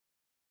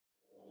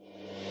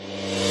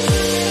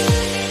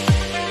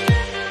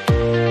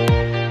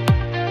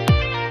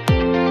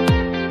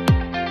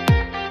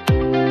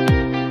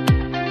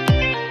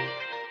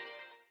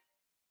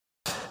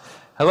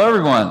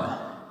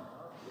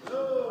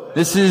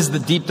This is the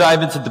deep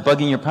dive into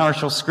debugging your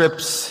PowerShell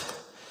scripts.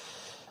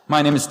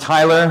 My name is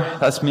Tyler.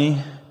 That's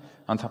me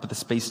on top of the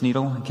Space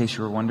Needle, in case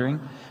you were wondering,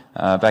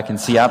 back in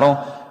Seattle.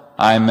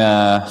 I'm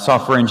a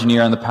software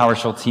engineer on the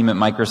PowerShell team at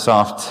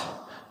Microsoft.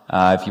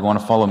 If you want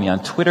to follow me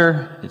on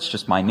Twitter, it's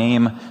just my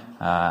name.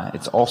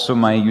 It's also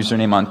my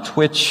username on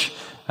Twitch.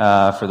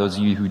 For those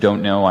of you who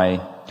don't know,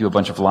 I do a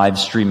bunch of live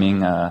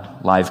streaming,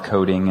 live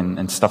coding,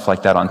 and stuff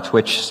like that on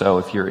Twitch. So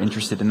if you're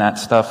interested in that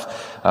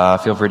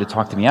stuff, feel free to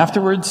talk to me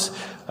afterwards,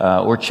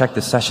 or check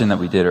the session that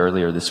we did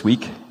earlier this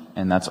week,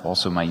 and that's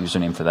also my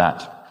username for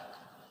that.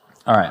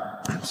 All right,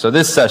 so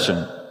this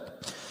session,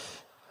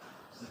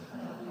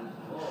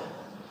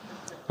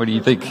 what do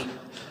you think?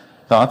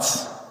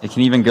 Thoughts? It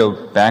can even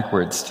go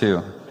backwards,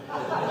 too.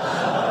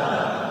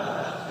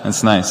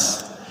 That's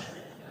nice.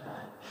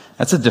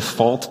 That's a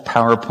default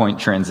PowerPoint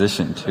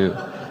transition, too.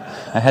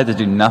 I had to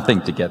do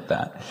nothing to get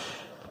that.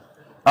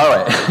 All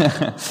right.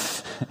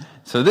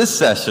 So this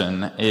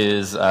session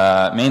is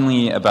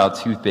mainly about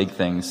two big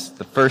things.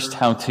 The first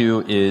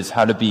how-to is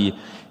how to be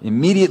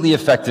immediately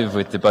effective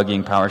with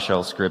debugging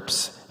PowerShell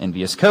scripts in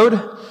VS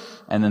Code.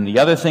 And then the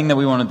other thing that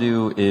we want to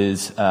do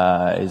is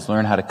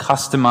learn how to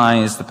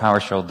customize the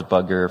PowerShell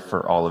debugger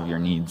for all of your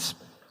needs.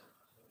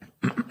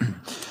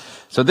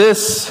 So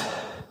this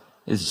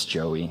is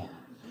Joey.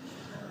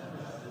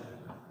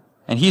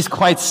 And he's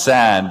quite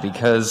sad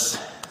because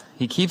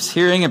he keeps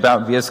hearing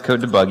about VS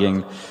Code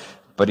debugging,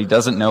 but he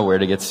doesn't know where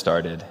to get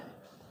started.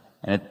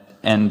 And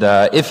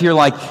if you're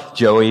like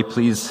Joey,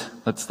 please,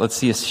 let's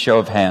see a show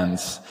of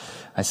hands.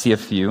 I see a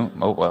few.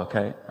 Oh, well,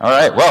 okay. All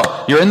right.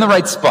 Well, you're in the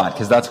right spot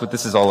because that's what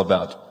this is all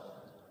about.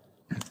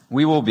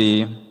 We will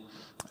be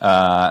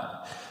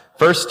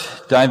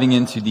first diving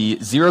into the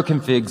zero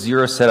config,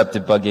 zero setup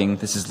debugging.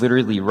 This is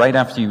literally right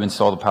after you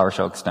install the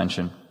PowerShell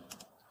extension.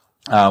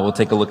 We'll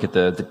take a look at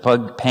the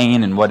debug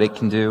pane and what it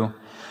can do.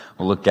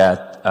 We'll look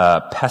at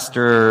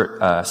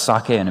pester,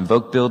 socket, and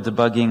invoke build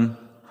debugging.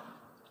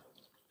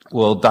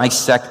 We'll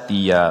dissect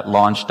the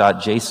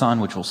launch.json,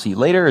 which we'll see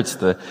later. It's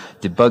the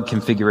debug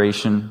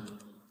configuration.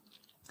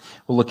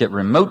 We'll look at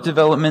remote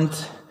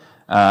development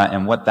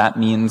and what that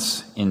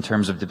means in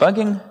terms of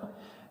debugging.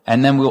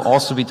 And then we'll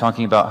also be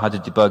talking about how to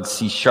debug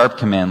C#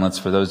 commandlets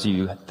for those of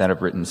you that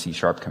have written C#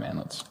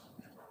 commandlets.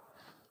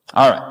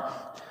 All right.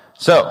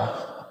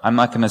 So I'm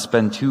not going to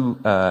spend too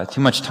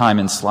much time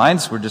in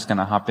slides. We're just going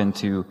to hop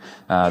into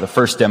the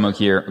first demo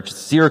here, which is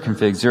zero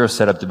config, zero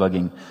setup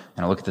debugging, and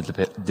I'll look at the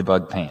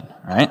debug pane.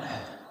 All right.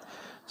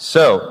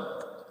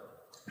 So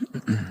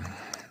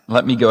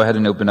let me go ahead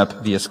and open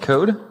up VS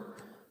Code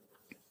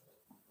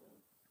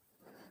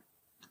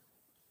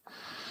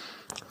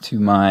to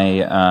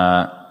my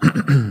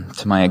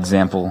to my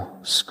example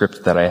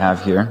script that I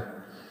have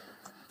here,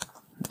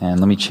 and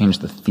let me change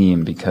the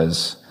theme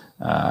because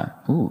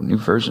new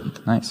version,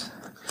 nice.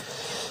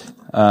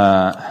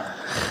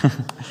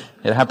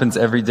 It happens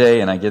every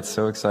day, and I get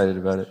so excited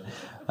about it.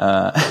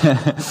 All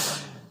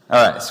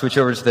right, switch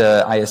over to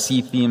the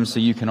ISC theme so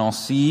you can all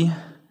see.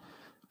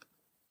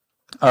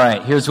 All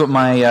right, here's what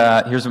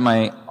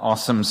my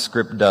awesome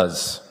script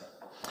does.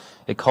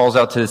 It calls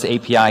out to this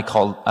API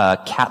called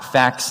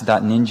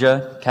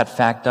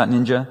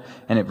catfact.ninja,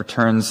 and it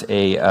returns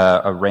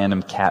a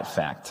random cat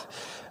fact.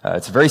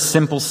 It's a very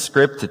simple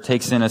script. It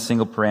takes in a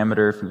single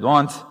parameter if we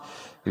want.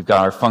 We've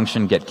got our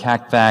function get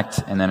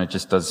catfact, and then it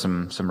just does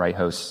some write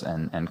hosts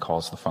and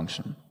calls the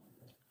function.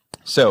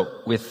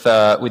 So with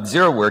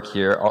zero work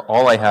here,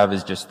 all I have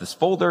is just this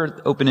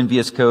folder open in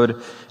VS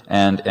Code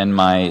and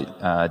my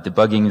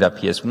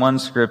debugging.ps1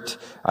 script.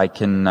 I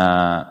can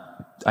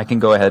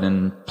go ahead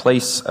and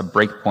place a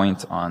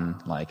breakpoint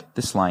on like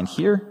this line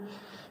here,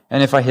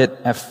 and if I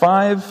hit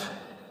F5,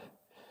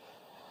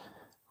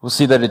 we'll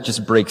see that it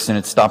just breaks and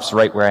it stops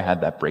right where I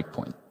had that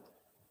breakpoint.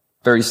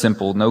 Very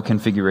simple, no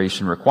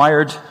configuration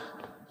required.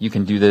 You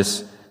can do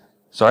this.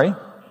 Sorry?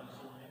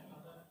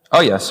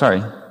 Oh yeah,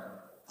 sorry.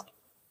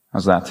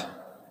 How's that?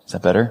 Is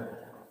that better?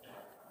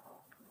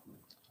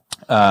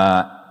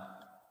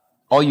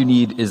 All you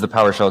need is the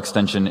PowerShell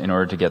extension in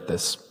order to get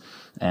this.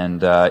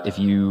 And if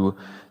you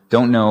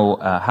don't know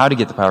how to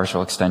get the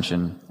PowerShell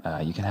extension,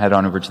 you can head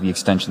on over to the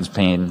extensions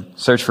pane,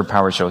 search for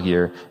PowerShell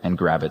here, and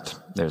grab it.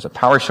 There's a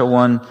PowerShell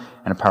one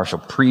and a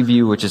PowerShell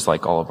preview, which is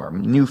like all of our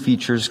new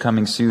features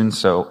coming soon.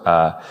 So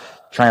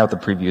try out the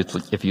preview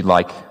if you'd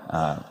like,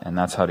 and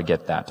that's how to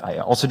get that. I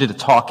also did a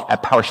talk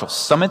at PowerShell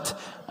Summit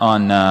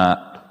on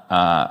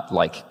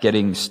like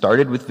getting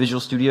started with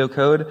Visual Studio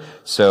Code.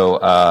 So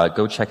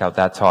go check out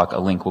that talk. A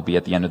link will be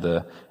at the end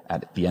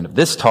of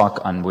this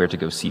talk on where to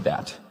go see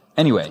that.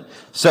 Anyway,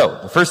 so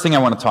the first thing I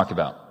want to talk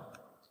about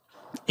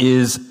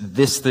is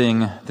this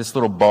thing, this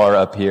little bar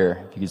up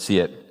here, if you can see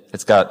it.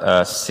 It's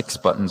got 6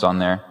 buttons on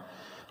there.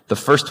 The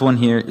first one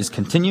here is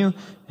continue,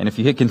 and if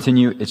you hit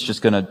continue, it's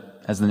just going to,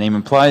 as the name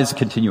implies,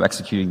 continue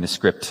executing the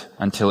script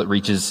until it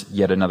reaches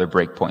yet another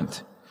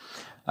breakpoint.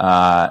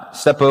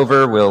 Step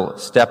over will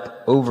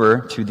step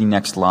over to the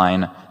next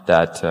line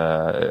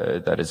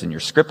that is in your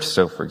script.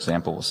 So for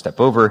example, we'll step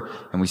over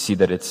and we see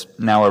that it's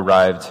now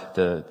arrived,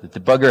 the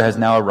debugger has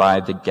now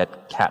arrived at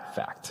get cat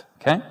fact,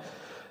 okay?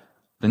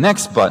 The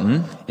next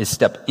button is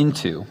step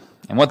into.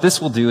 And what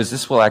this will do is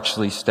this will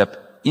actually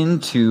step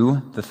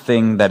into the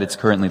thing that it's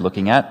currently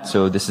looking at.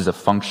 So this is a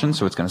function,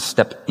 so it's going to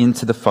step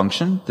into the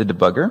function, the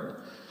debugger.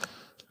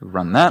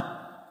 Run that.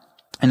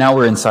 And now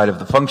we're inside of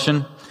the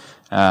function.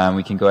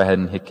 We can go ahead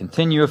and hit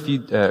continue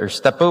or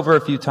step over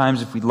a few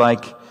times if we'd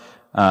like.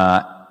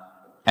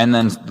 And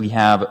then we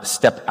have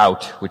step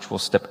out, which will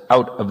step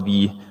out of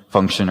the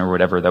function or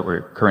whatever that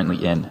we're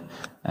currently in.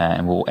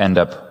 And we'll end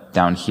up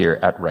down here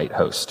at right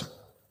host.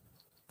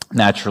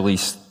 Naturally,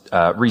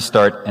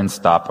 restart and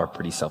stop are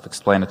pretty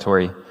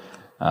self-explanatory.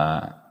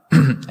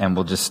 And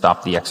we'll just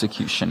stop the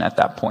execution at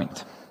that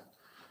point.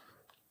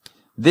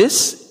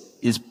 This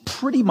is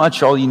pretty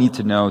much all you need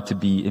to know to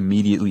be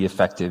immediately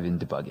effective in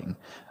debugging.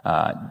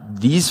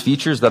 These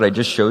features that I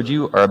just showed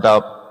you are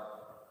about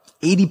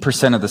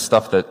 80% of the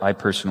stuff that I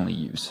personally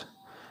use.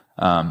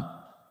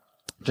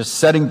 Just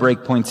setting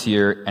breakpoints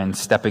here and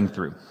stepping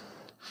through.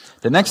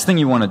 The next thing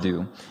you want to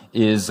do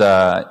is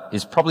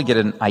probably get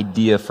an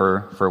idea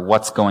for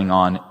what's going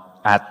on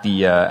at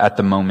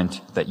the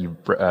moment that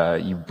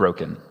you've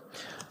broken.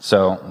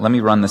 So let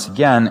me run this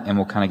again, and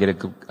we'll kind of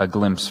get a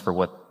glimpse for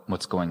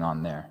what's going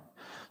on there.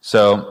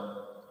 So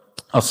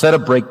I'll set a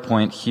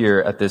breakpoint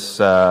here at this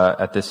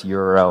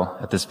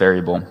URL, at this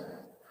variable,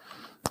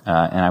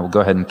 and I will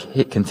go ahead and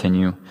hit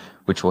continue,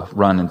 which will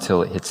run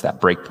until it hits that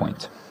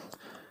breakpoint.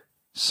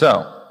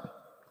 So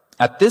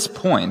at this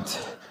point,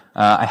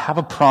 I have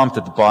a prompt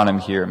at the bottom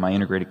here in my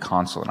integrated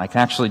console, and I can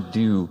actually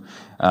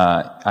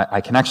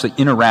I can actually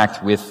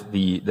interact with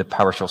the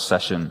PowerShell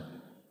session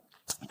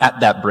at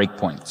that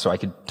breakpoint. So I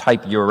could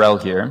type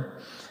URL here,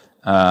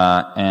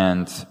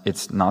 and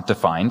it's not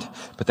defined.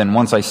 But then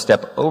once I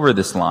step over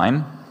this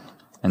line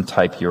and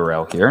type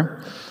URL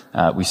here,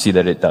 we see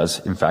that it does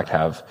in fact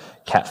have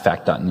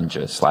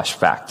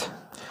catfact.ninja/fact.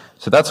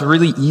 So that's a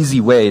really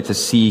easy way to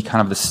see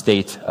kind of the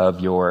state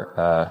of your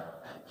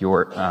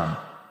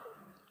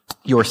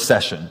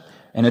session.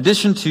 In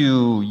addition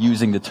to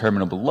using the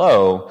terminal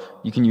below,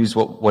 you can use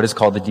what is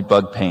called the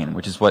debug pane,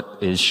 which is what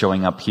is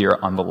showing up here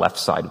on the left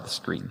side of the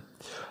screen.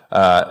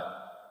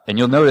 And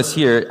you'll notice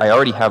here, I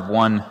already have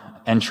one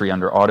entry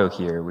under auto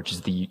here, which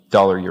is the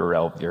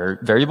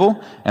 $URL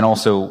variable, and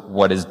also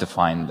what is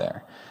defined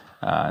there.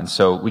 And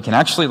so we can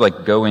actually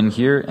go in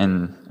here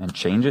and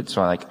change it.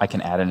 So I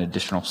can add an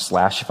additional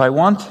slash if I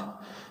want.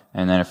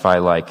 And then if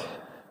I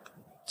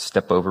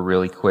step over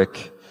really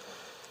quick,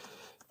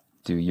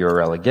 do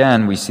URL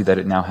again, we see that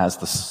it now has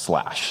the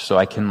slash. So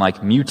I can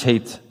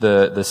mutate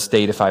the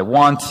state if I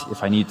want.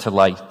 If I need to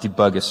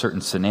debug a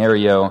certain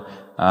scenario,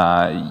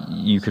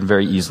 you can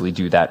very easily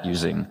do that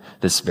using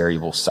this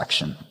variable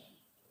section.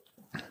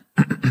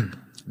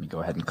 Let me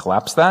go ahead and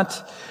collapse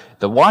that.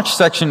 The watch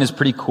section is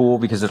pretty cool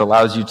because it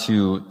allows you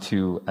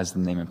to, as the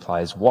name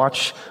implies,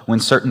 watch when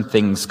certain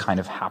things kind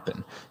of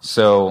happen.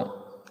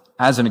 So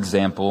as an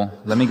example,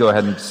 let me go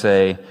ahead and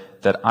say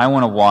that I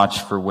want to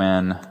watch for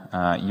when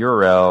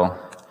URL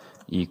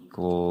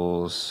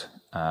equals,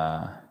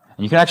 and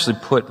you can actually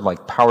put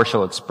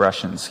PowerShell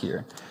expressions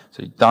here.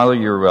 So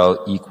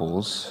 $URL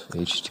equals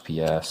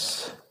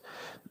HTTPS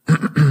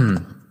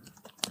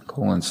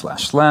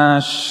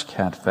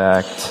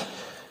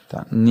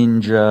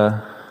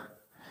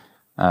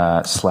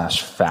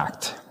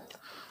 /catfact.ninja/fact.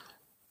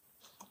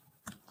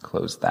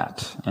 Close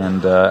that.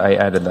 And I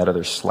added that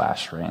other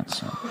slash, right?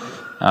 So,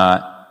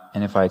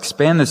 and if I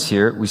expand this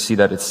here, we see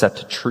that it's set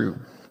to true,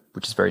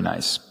 which is very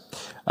nice.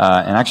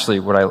 And actually,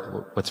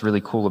 what's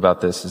really cool about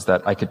this is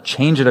that I could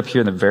change it up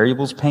here in the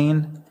variables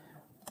pane,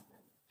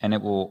 and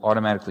it will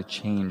automatically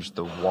change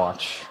the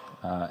watch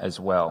as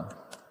well.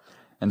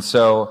 And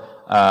so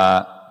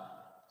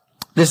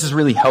this is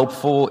really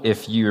helpful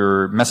if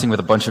you're messing with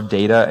a bunch of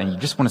data and you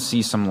just want to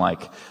see some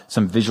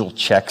visual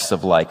checks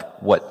of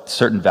what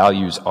certain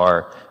values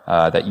are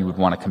that you would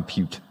want to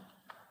compute.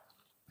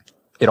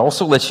 It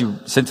also lets you,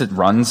 since it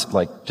runs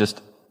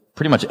just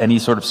pretty much any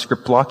sort of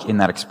script block in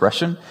that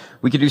expression,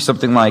 we could do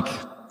something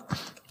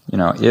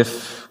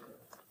if,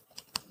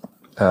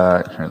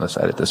 here, let's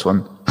edit this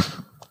one.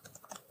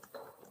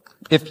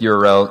 If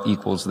URL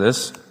equals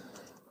this,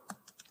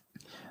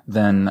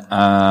 then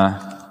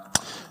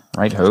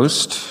right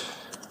host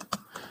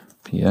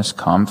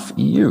psconf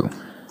EU,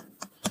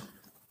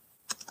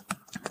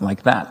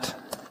 like that.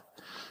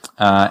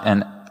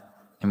 And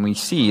we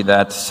see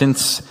that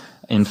since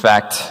in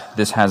fact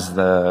this has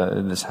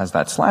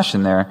that slash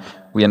in there,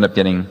 we end up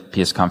getting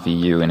psconf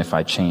EU, and if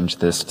I change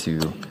this to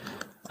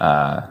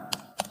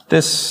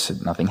this,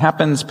 nothing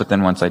happens, but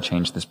then once I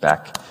change this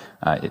back,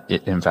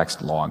 it in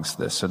fact logs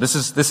this. So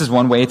this is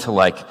one way to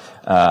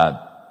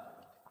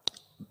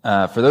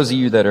for those of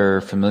you that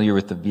are familiar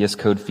with the VS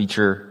Code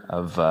feature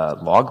of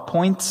log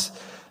points,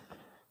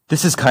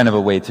 this is kind of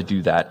a way to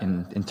do that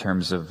in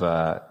terms of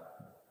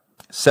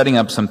setting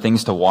up some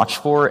things to watch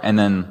for and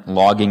then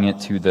logging it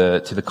to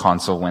the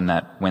console when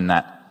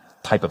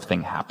that type of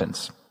thing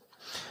happens.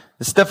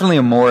 It's definitely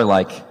a more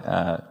like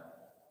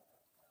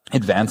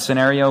advanced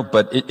scenario,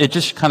 but it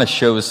just kind of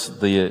shows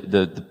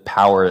the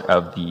power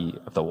of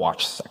the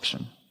watch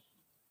section.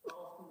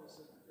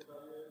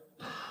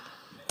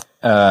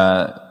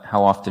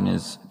 How often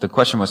is the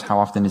question was how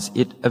often is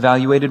it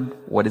evaluated?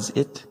 What is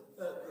it?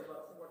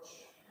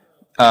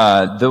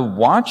 The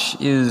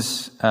watch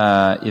is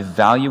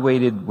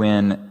evaluated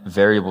when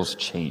variables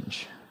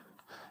change.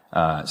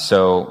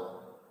 So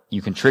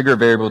you can trigger a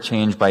variable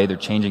change by either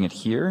changing it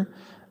here,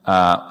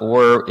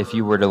 or if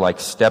you were to like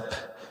step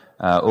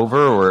over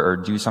or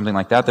do something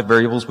like that, the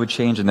variables would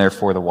change and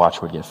therefore the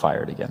watch would get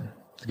fired again.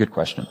 It's a good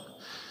question.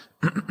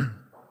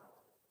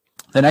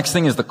 The next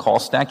thing is the call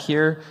stack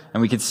here,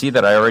 and we can see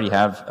that I already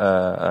have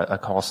a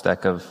call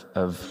stack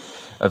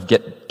of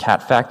get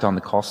cat fact on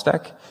the call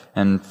stack.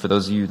 And for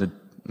those of you that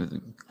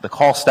the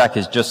call stack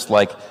is just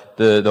like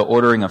the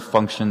ordering of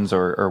functions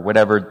or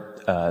whatever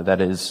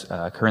that is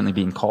currently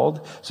being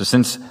called. So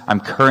since I'm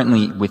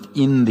currently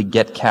within the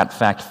get cat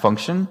fact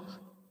function,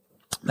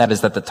 that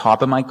is at the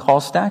top of my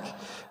call stack,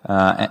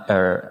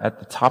 or at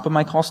the top of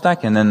my call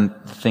stack, and then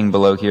the thing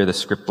below here, the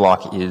script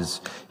block, is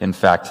in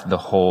fact the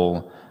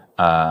whole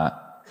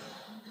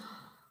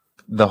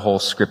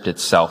script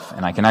itself.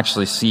 And I can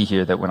actually see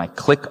here that when I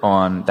click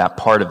on that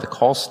part of the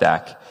call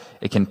stack,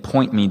 it can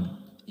point me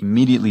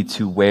immediately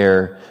to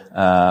where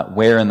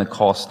in the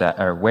call stack,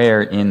 or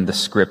where in the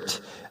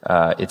script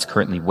it's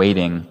currently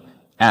waiting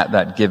at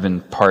that given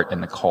part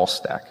in the call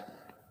stack.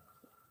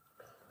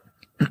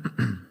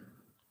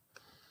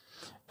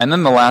 And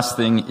then the last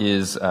thing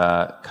is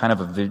kind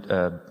of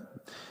a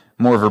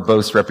more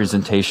verbose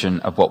representation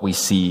of what we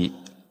see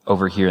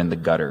over here in the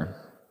gutter.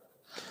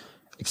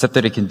 Except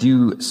that it can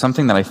do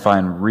something that I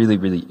find really,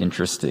 really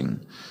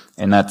interesting,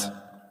 and that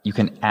you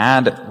can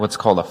add what's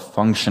called a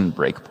function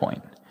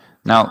breakpoint.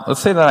 Now,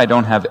 let's say that I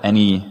don't have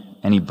any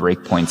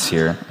breakpoints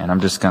here, and I'm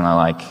just gonna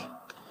like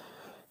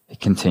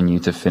continue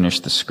to finish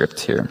the script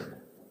here.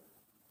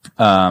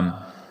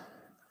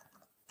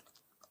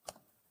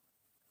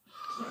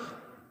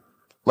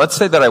 Let's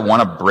say that I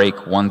want to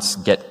break once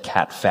get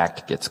cat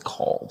fact gets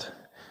called.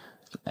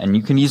 And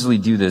you can easily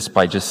do this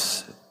by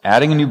just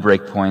adding a new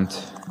breakpoint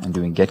and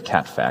doing get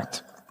cat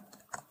fact,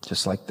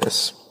 just like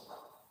this.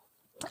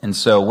 And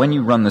so when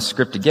you run the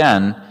script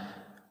again,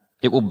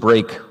 it will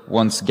break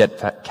once get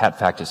cat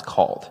fact is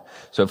called.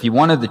 So if you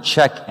wanted to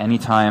check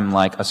anytime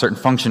like a certain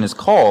function is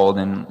called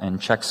and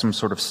check some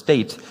sort of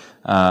state,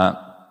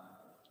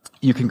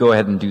 you can go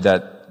ahead and do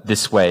that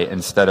this way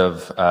instead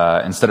of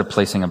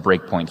placing a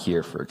breakpoint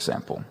here, for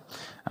example.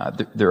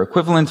 They're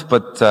equivalent,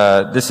 but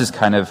this is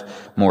kind of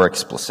more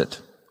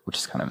explicit, which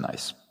is kind of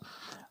nice.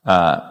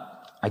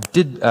 I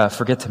did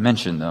forget to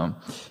mention, though,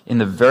 in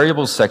the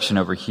variables section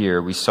over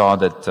here, we saw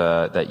that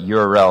that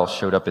URL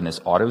showed up in this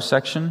auto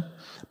section,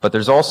 but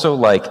there's also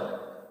like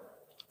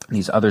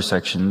these other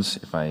sections.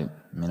 If I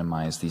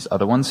minimize these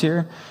other ones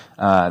here,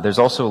 there's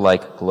also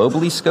like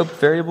globally scoped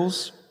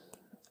variables.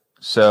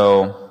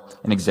 So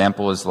an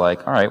example is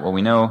like, all right, well,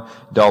 we know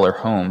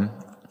 $home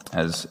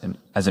as an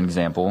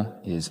example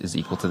is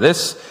equal to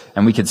this,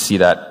 and we could see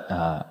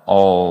that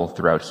all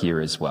throughout here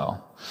as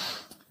well.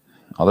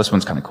 Oh, this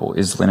one's kind of cool.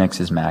 Is Linux,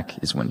 is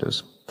Mac, is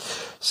Windows.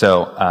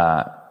 So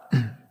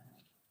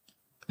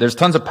there's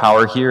tons of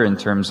power here in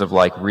terms of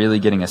like really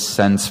getting a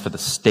sense for the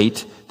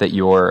state that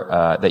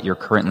you're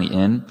currently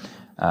in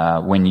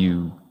when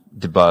you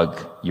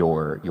debug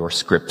your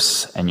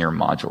scripts and your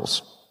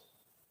modules.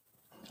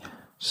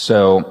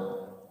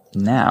 So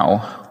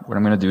now what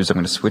I'm going to do is I'm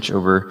going to switch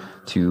over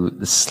to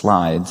the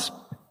slides,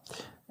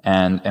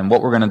 and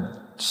what we're going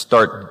to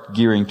start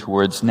gearing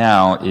towards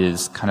now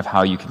is kind of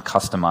how you can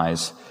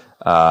customize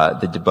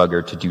the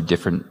debugger to do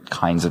different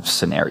kinds of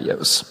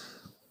scenarios.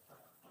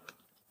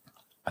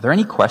 Are there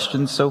any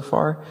questions so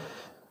far? I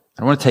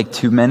don't want to take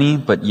too many,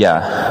 but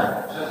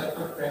yeah. Just a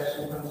quick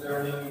question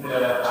concerning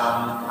the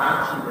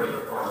function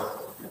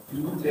breakpoints.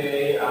 Do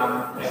they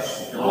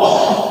execute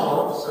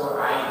code? So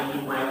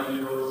i.e. when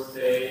you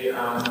say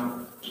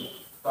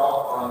stop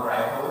on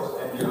right host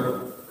and you know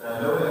the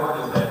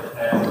module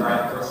that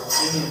right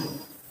host is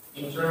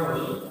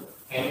internally,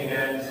 can you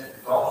then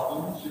log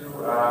into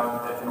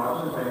that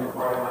module when you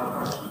call one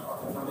function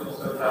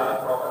so does it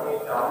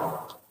propagate down?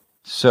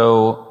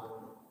 So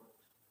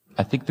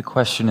I think the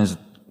question is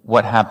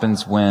what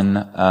happens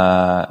when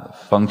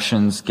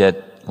functions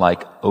get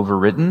like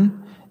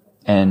overridden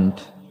and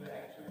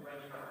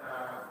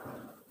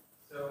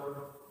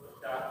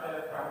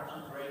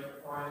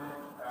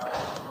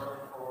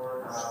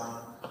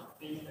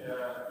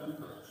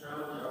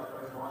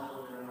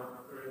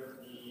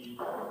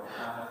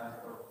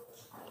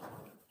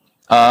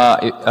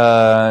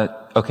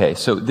okay,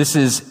 so this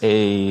is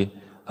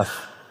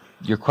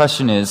your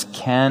question is,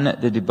 can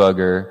the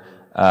debugger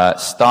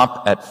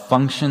stop at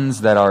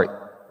functions that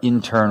are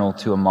internal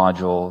to a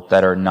module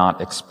that are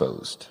not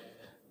exposed?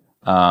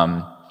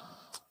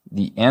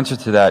 The answer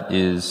to that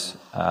is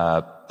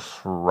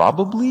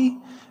probably,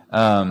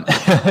 but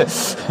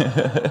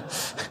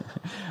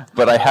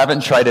I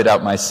haven't tried it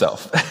out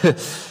myself.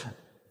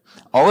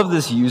 All of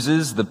this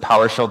uses the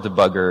PowerShell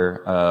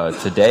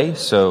debugger today,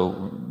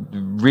 so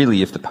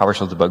really if the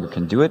PowerShell debugger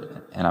can do it,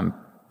 and I'm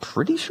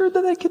pretty sure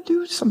that I could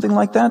do something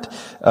like that,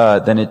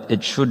 then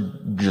it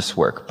should just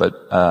work. But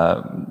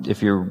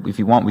if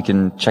you want, we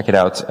can check it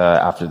out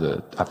after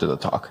the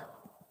talk.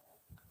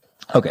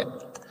 Okay.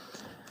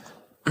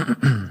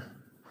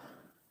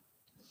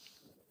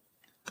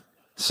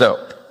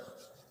 So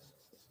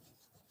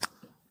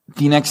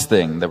the next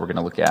thing that we're going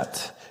to look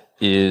at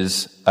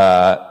is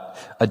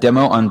a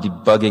demo on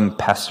debugging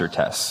pester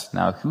tests.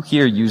 Now, who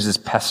here uses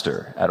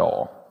pester at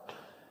all?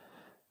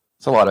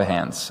 It's a lot of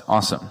hands.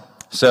 Awesome.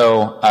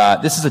 So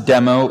this is a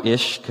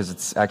demo-ish because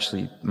it's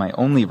actually my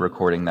only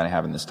recording that I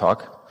have in this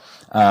talk.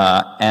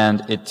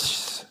 And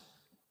it's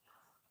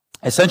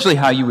essentially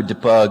how you would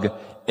debug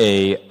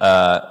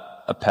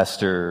a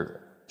pester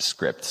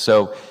script.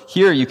 So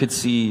here you could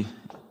see,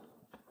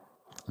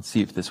 let's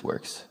see if this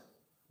works.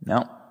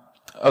 No?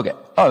 Okay.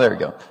 Oh, there we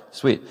go.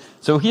 Sweet.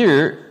 So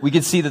here we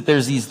can see that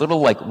there's these little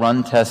like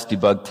run test,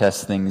 debug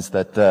test things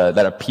that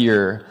that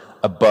appear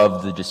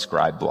above the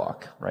describe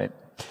block, right?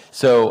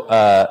 So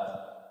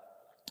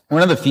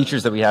one of the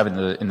features that we have in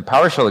the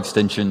PowerShell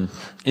extension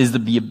is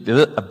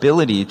the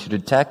ability to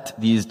detect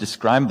these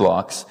describe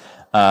blocks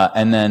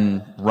and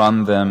then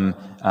run them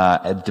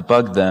and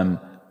debug them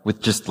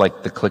with just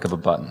like the click of a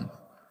button.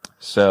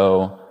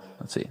 So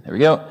let's see. There we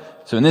go.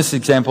 So in this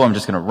example, I'm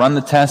just going to run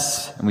the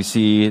tests, and we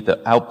see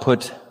the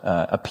output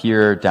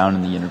appear down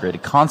in the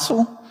integrated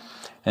console.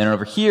 And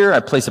over here, I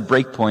place a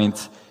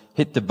breakpoint,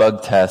 hit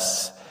debug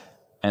tests,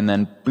 and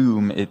then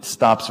boom, it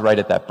stops right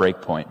at that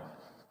breakpoint.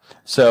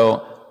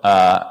 So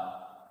I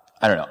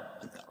don't know.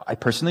 I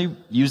personally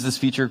use this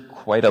feature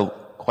quite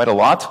a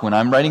lot when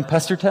I'm writing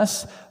pester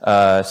tests.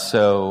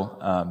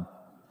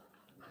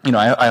 You know,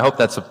 I hope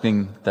that's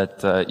something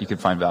that you can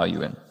find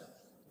value in.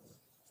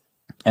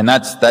 And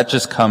that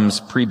just comes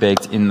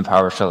pre-baked in the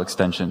PowerShell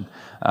extension.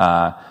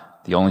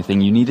 The only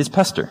thing you need is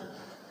pester.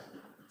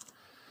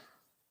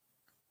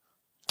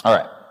 All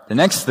right. The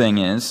next thing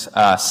is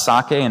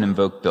sake and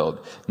invoke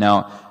build.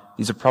 Now,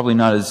 these are probably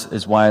not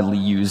as widely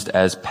used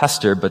as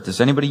pester, but does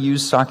anybody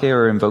use sake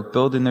or invoke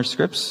build in their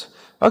scripts?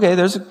 Okay,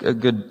 there's a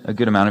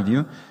good amount of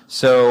you.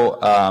 So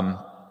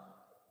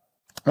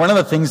one of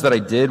the things that I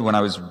did when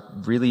I was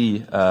really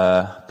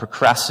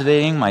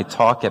procrastinating my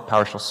talk at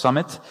PowerShell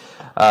Summit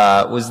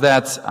was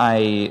that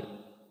I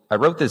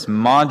wrote this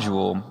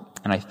module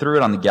and I threw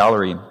it on the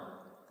gallery.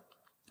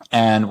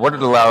 And what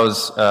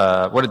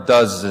it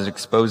does is it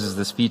exposes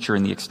this feature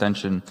in the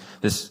extension,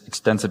 this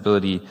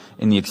extensibility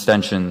in the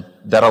extension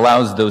that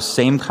allows those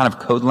same kind of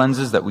code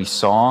lenses that we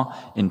saw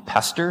in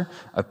pester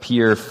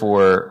appear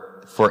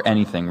for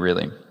anything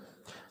really.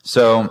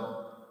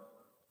 So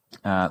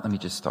let me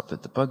just stop the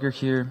debugger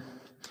here.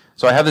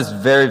 So I have this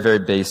very, very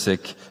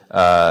basic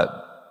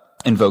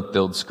invoke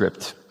build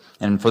script.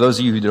 And for those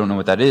of you who don't know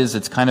what that is,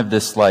 it's kind of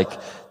this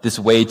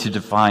way to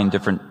define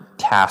different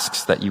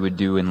tasks that you would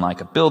do in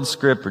like a build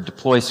script or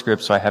deploy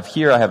script. So I have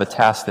a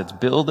task that's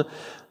build.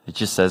 It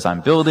just says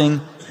I'm building.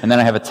 And then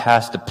I have a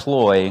task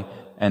deploy.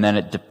 And then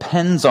it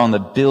depends on the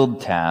build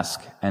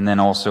task. And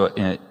then also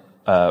it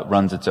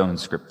runs its own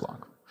script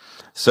block.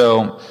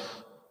 So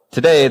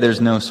today there's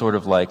no sort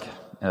of like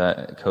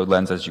code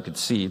lens as you could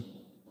see.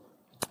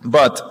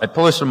 But I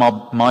published a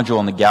module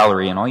on the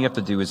gallery, and all you have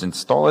to do is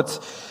install it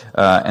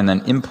and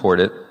then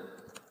import it.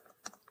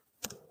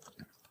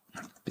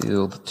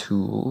 Build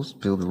tools,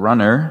 build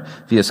runner,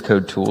 VS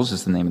Code tools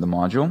is the name of the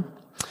module.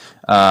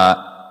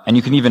 And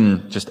you can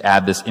even just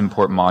add this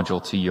import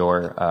module to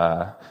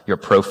your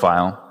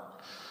profile.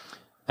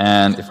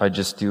 And if I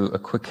just do a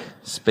quick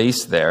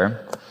space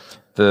there,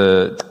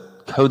 the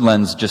code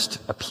lens just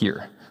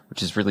appear,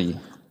 which is really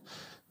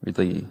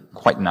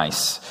quite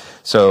nice.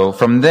 So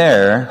from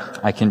there,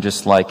 I can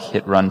just like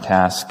hit run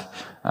task,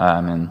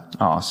 and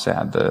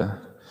sad, the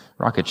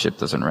rocket ship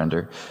doesn't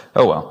render.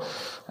 Oh well.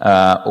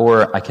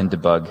 Or I can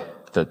debug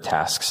the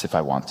tasks if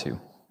I want to,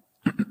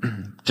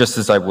 just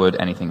as I would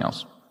anything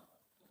else.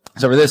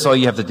 So for this, all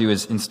you have to do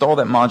is install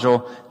that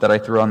module that I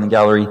threw on the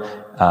gallery,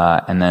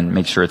 and then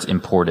make sure it's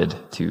imported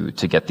to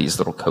get these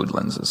little code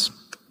lenses.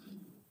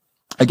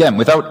 Again,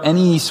 without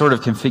any sort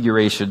of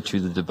configuration to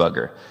the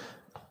debugger.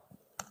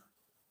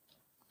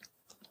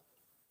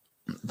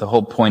 The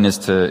whole point is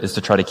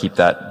to try to keep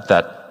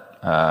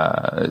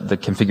the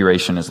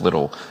configuration as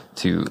little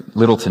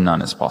to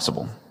none as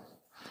possible.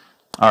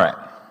 All right.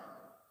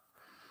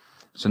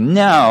 So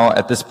now,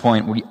 at this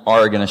point, we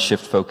are going to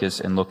shift focus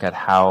and look at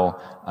how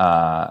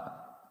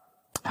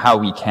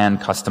we can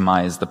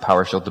customize the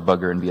PowerShell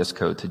debugger in VS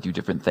Code to do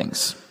different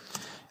things.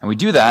 And we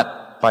do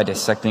that by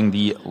dissecting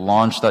the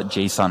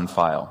launch.json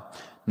file.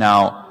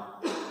 Now,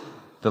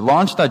 the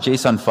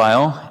launch.json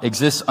file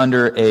exists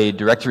under a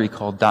directory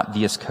called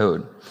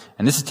 .vscode.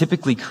 And this is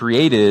typically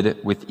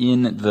created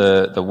within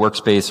the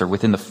workspace or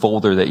within the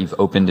folder that you've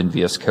opened in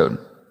VS Code.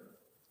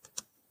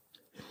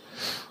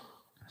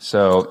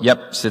 So,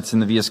 sits in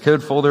the VS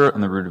Code folder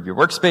on the root of your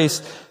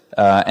workspace,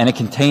 and it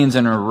contains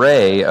an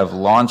array of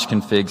launch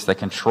configs that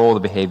control the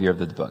behavior of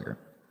the debugger.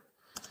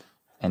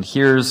 And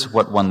here's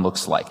what one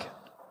looks like.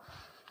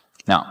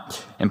 Now,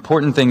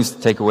 important things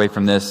to take away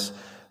from this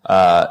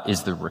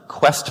is the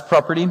request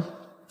property,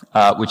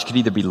 which could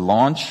either be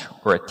launch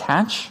or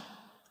attach.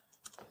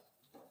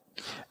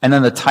 And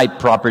then the type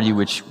property,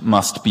 which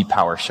must be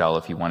PowerShell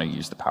if you want to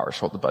use the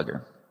PowerShell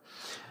debugger.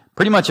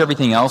 Pretty much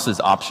everything else is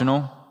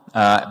optional,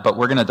 but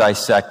we're going to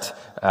dissect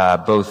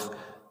both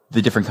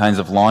the different kinds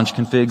of launch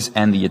configs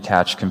and the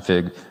attach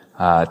config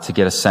to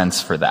get a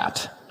sense for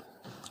that.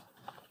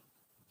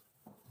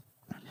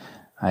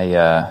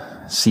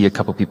 I see a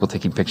couple people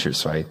taking pictures,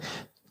 so I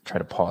try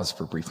to pause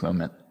for a brief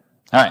moment.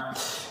 All right,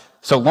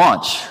 so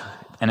launch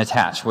and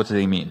attach, what do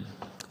they mean?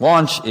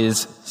 Launch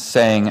is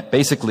saying,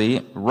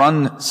 basically,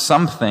 run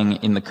something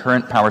in the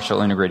current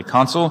PowerShell integrated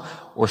console,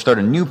 or start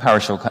a new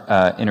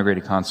PowerShell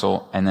integrated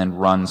console, and then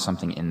run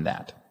something in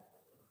that.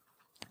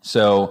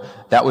 So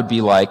that would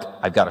be like,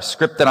 I've got a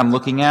script that I'm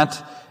looking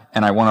at,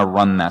 and I want to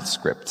run that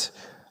script.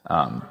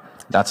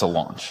 That's a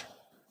launch.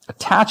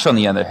 Attach, on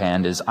the other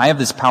hand, is I have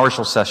this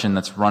PowerShell session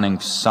that's running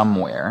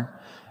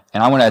somewhere,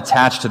 and I want to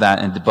attach to that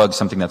and debug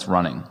something that's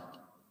running.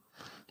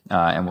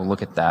 And we'll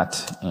look at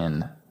that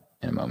in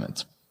a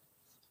moment.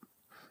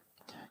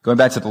 Going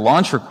back to the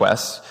launch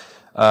requests,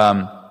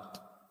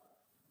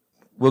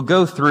 we'll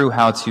go through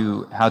how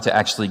to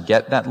actually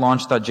get that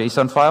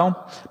launch.json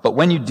file. But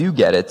when you do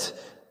get it,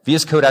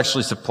 VS Code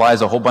actually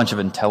supplies a whole bunch of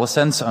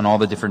IntelliSense on all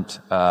the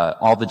different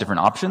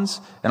options,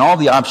 and all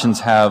the options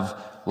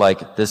have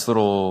like this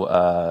little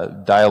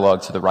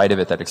dialogue to the right of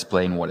it that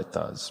explain what it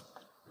does.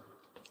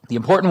 The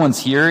important ones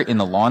here in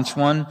the launch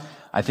one,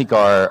 I think,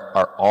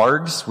 are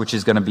args, which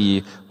is going to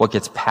be what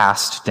gets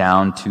passed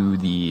down to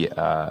the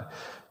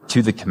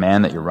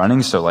command that you're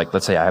running. So like,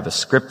 let's say I have a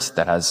script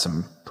that has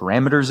some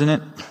parameters in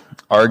it.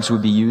 Args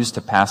would be used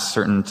to pass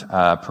certain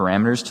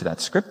parameters to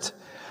that script.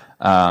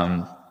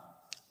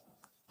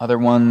 Other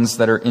ones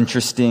that are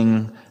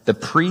interesting, the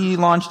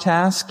pre-launch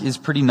task is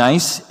pretty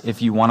nice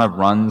if you want to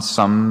run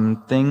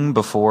something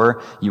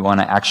before you want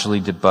to actually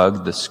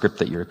debug the script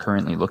that you're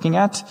currently looking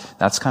at.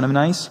 That's kind of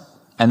nice.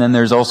 And then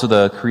there's also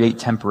the create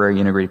temporary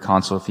integrated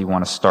console if you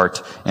want to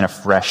start in a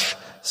fresh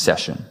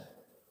session.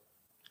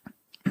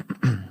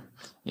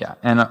 Yeah,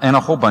 and a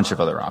whole bunch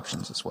of other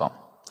options as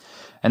well.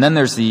 And then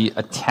there's the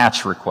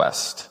attach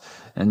request.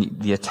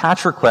 And the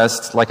attach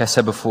request, like I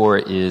said before,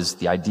 is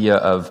the idea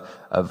of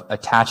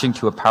attaching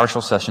to a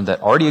PowerShell session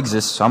that already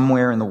exists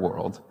somewhere in the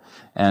world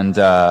and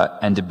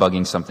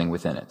debugging something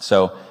within it.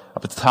 So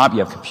up at the top, you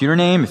have computer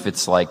name. If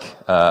it's like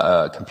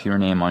a computer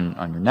name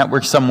on your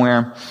network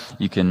somewhere,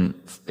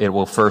 it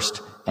will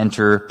first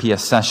enter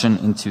PS session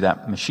into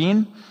that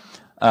machine.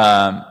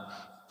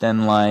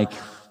 Then like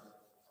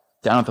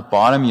down at the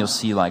bottom, you'll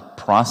see like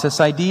process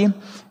ID,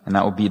 and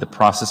that will be the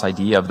process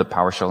ID of the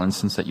PowerShell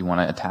instance that you want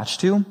to attach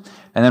to.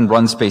 And then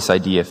run space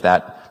ID if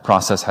that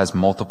process has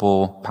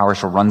multiple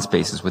PowerShell run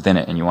spaces within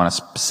it and you want to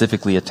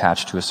specifically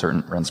attach to a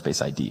certain run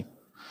space ID.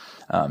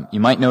 You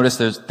might notice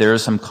there are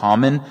some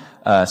common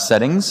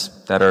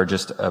settings that are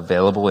just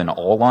available in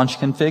all launch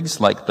configs,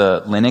 like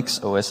the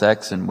Linux, OS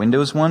X, and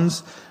Windows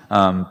ones.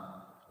 And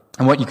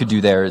what you could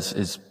do there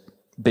is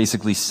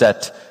basically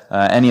set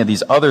any of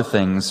these other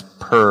things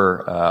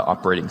per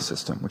operating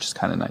system, which is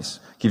kind of nice.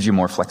 Gives you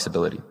more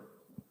flexibility.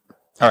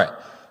 All right,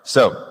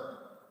 so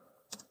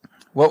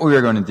what we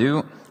are going to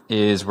do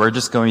is we're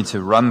just going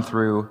to run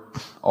through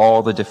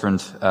all the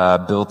different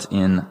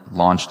built-in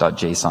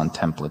launch.json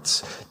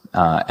templates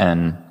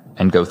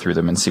and go through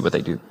them and see what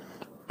they do.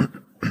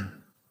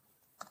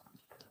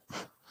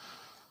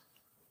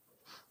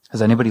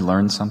 Has anybody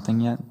learned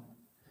something yet?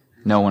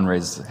 No one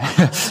raised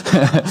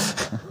their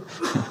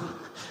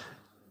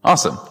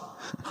Awesome.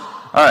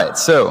 All right,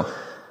 so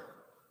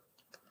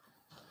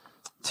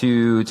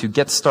to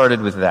get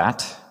started with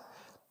that,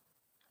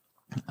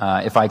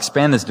 if I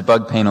expand this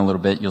debug pane a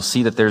little bit, you'll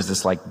see that there's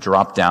this like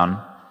drop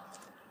down,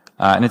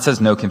 and it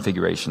says no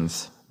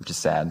configurations, which is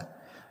sad.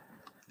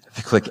 If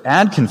you click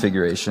add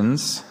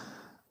configurations,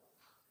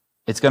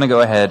 it's going to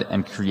go ahead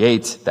and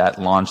create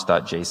that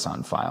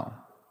launch.json file.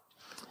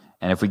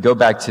 And if we go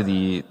back to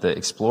the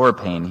Explorer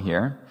pane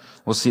here,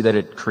 we'll see that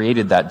it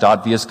created that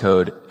 .vs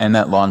Code and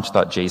that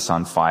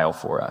launch.json file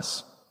for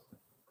us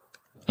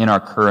in our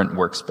current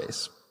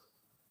workspace.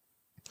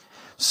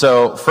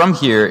 So from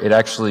here, it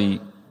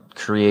actually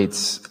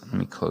creates, let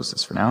me close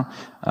this for now,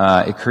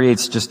 it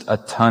creates just a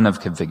ton of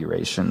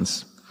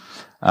configurations.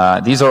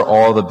 These are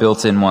all the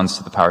built-in ones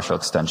to the PowerShell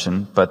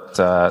extension, but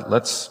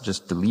let's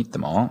just delete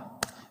them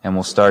all, and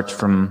we'll start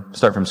from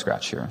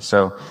scratch here.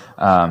 So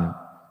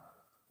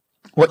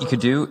what you could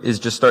do is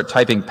just start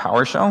typing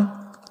PowerShell,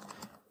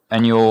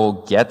 and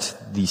you'll get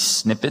the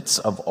snippets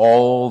of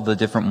all the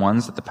different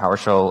ones that the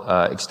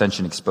PowerShell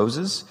extension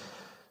exposes.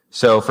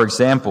 So, for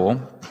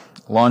example,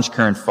 launch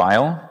current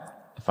file.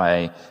 If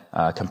I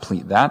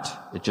complete that,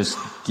 it just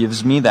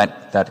gives me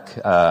that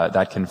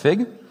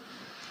config.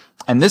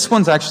 And this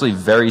one's actually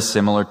very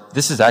similar.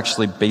 This is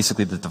actually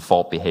basically the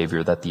default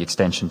behavior that the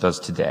extension does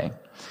today.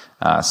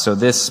 So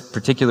this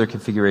particular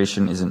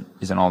configuration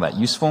isn't all that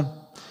useful.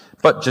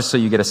 But just so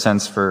you get a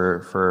sense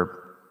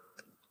for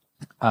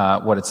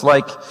what it's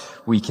like.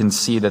 We can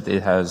see that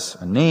it has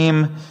a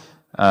name.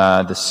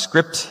 The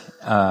script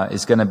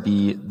is going to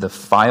be the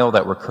file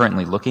that we're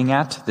currently looking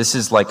at. This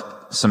is like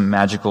some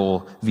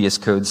magical VS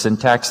Code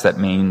syntax that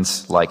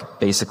means like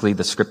basically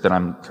the script that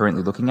I'm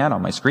currently looking at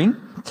on my screen.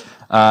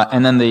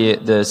 And then the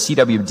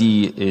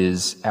CWD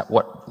is at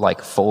what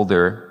like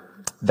folder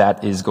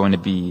that is going to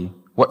be,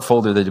 what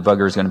folder the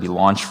debugger is going to be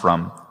launched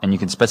from. And you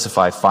can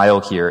specify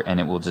file here and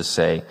it will just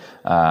say,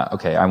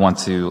 okay, I want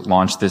to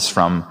launch this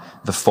from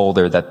the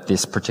folder that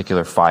this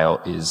particular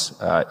file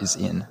is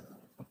in.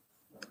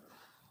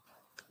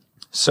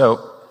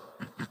 So,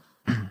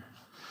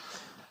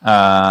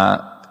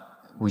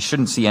 we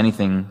shouldn't see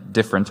anything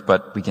different,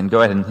 but we can go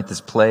ahead and hit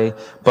this play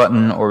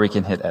button, or we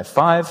can hit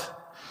F5,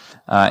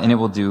 and it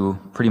will do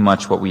pretty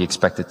much what we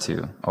expect it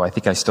to. Oh, I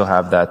think I still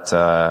have that,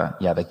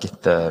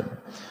 the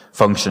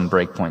function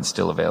breakpoint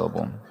still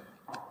available.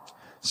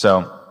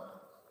 So,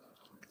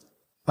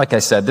 like I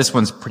said, this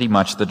one's pretty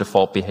much the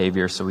default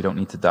behavior, so we don't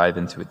need to dive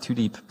into it too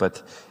deep,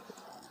 but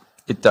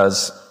it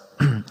does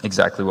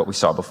exactly what we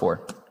saw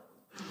before.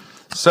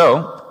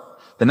 So,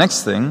 the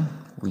next thing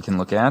we can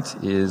look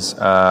at is,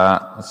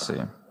 let's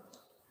see.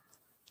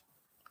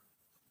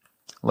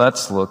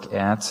 Let's look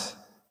at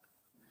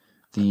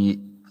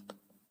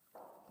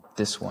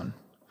this one.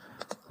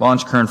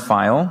 Launch current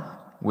file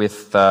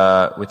with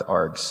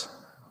args.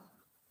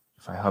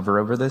 If I hover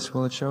over this,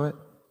 will it show it?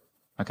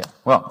 Okay.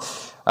 Well,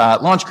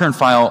 launch current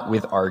file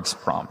with args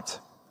prompt.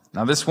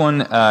 Now this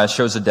one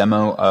shows a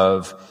demo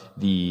of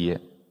the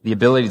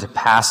ability to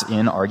pass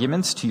in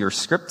arguments to your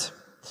script.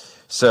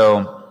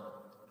 So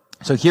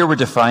here we're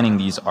defining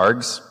these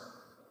args.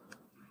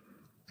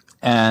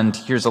 And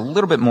here's a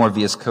little bit more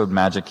VS Code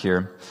magic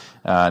here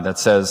that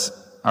says,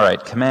 all right,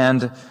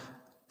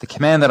 the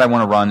command that I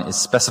want to run is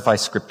specify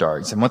script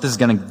args. And what this is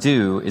going to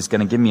do is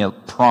going to give me a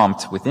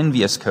prompt within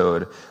VS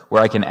Code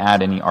where I can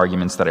add any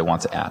arguments that I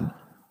want to add.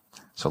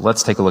 So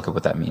let's take a look at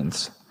what that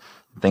means.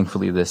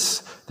 Thankfully,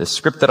 this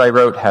script that I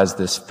wrote has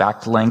this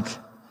fact length.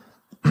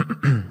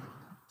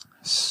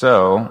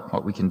 So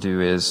what we can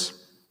do is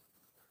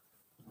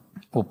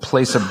we'll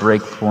place a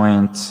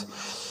breakpoint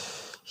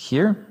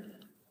here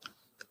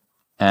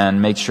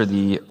and make sure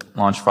the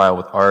launch file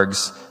with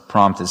args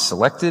prompt is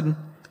selected.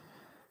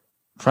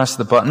 Press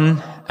the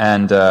button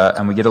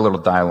and we get a little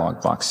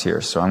dialog box here.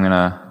 So I'm going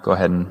to go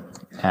ahead and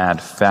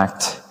add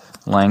fact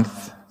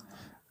length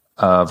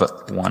of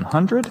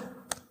 100.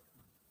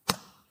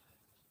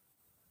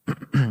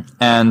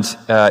 And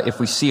if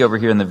we see over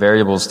here in the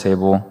variables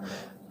table,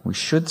 we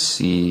should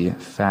see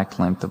fact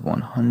length of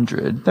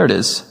 100. There it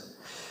is.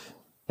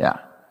 Yeah.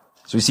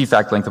 So we see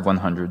fact length of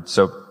 100.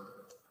 So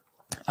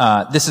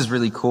this is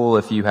really cool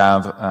if you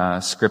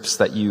have scripts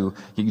that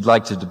you'd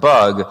like to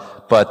debug,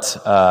 but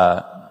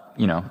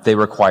they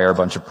require a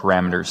bunch of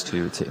parameters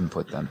to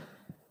input them.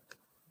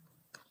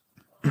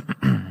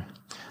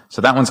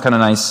 So that one's kind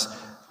of nice.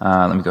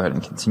 Let me go ahead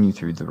and continue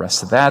through the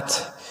rest of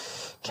that.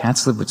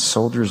 Cats live with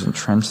soldiers in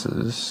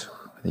trenches.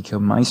 They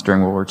killed mice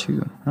during World War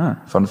II.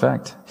 Fun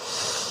fact.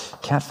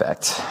 Cat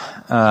fact.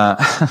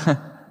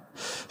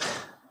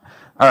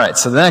 All right,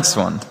 so the next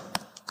one.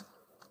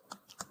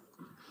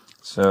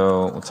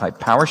 So we'll type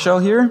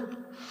PowerShell here.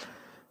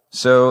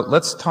 So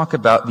let's talk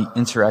about the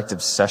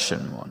interactive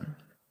session one.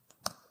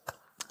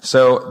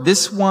 So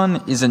this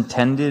one is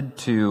intended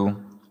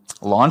to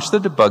launch the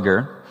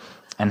debugger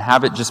and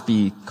have it just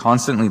be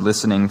constantly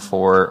listening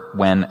for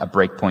when a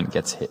breakpoint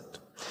gets hit.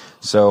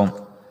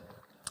 So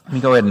let me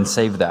go ahead and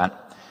save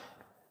that.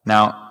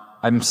 Now,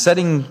 I'm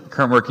setting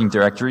current working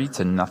directory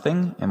to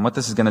nothing, and what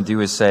this is going to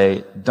do is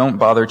say, don't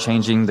bother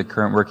changing the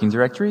current working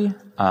directory.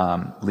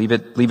 Leave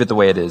it the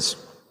way it is.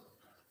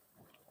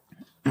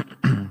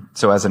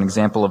 So as an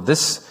example of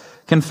this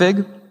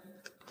config,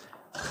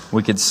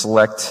 we could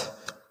select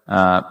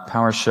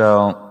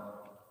PowerShell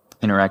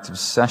interactive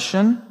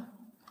session,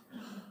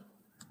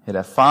 hit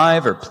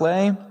F5 or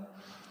play, and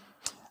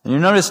you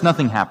notice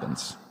nothing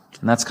happens.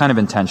 And that's kind of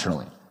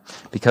intentionally,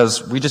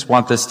 because we just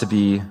want this to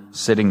be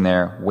sitting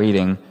there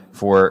waiting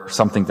for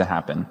something to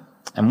happen.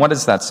 And what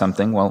is that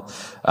something? Well,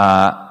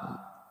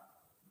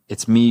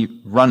 it's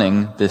me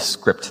running this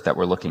script that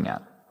we're looking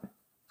at.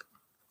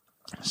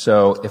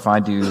 So if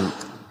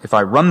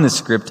I run this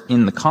script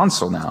in the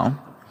console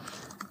now,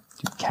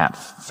 do cat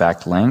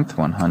fact length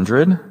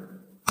 100,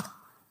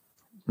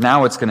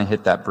 now it's going to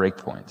hit that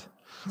breakpoint.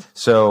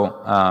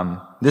 So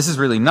this is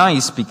really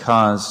nice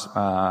because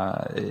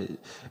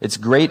it's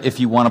great if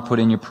you want to put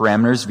in your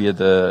parameters via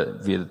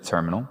the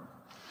terminal.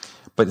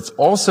 But it's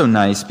also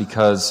nice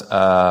because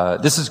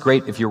this is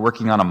great if you're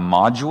working on a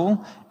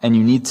module and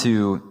you need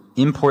to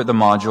import the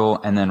module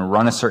and then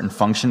run a certain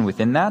function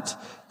within that.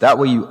 That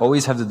way you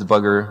always have the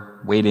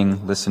debugger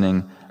waiting,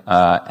 listening,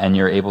 and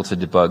you're able to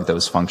debug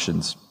those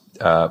functions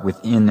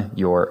within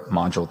your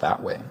module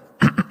that way.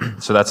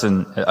 So that's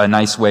a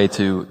nice way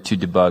to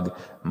debug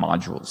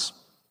modules.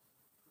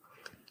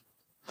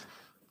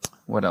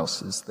 What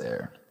else is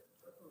there?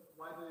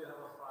 Why do you have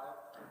a 5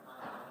 and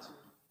 9 and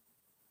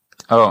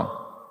 2?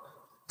 Oh,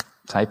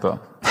 typo.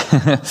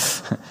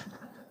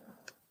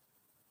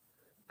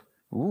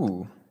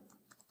 Ooh.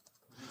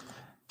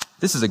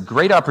 This is a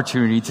great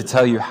opportunity to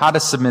tell you how to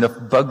submit a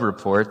bug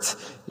report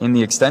in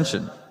the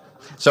extension.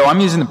 So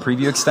I'm using the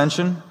preview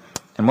extension,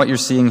 and what you're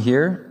seeing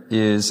here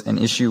is an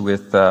issue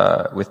with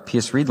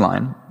PS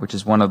readline, which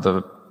is one of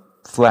the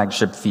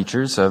flagship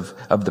features of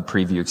the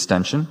preview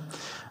extension.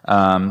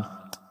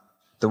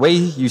 The way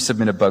you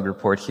submit a bug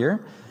report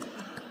here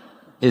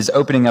is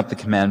opening up the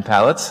command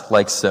palette,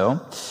 like so,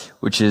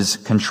 which is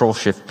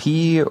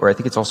Control-Shift-P, or I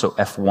think it's also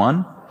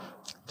F1,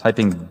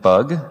 typing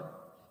bug,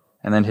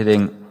 and then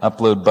hitting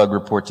Upload Bug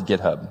Report to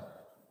GitHub.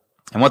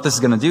 And what this is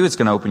going to do, it's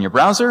going to open your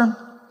browser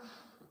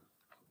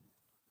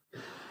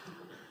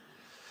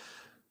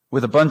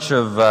with a bunch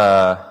of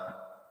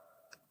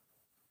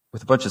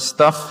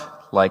stuff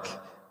like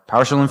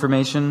PowerShell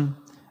information,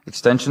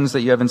 extensions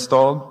that you have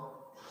installed,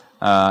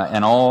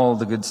 and all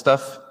the good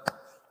stuff,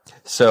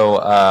 so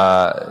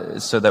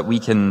that we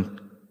can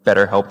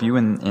better help you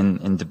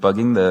in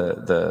debugging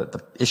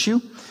the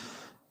issue.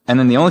 And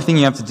then the only thing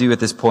you have to do at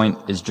this point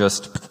is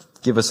just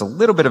give us a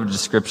little bit of a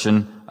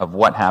description of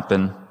what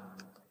happened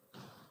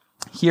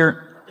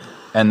here,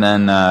 and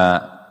then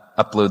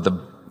upload the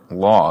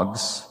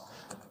logs,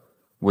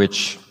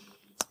 which,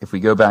 if we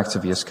go back to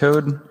VS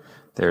Code,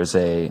 there's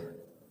a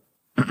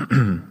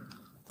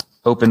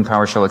open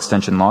PowerShell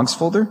extension logs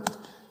folder,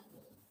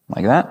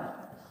 like that.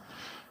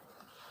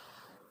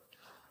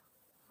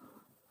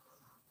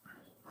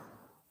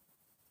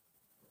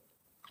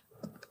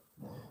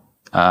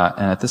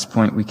 And at this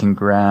point, we can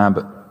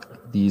grab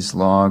these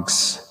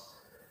logs,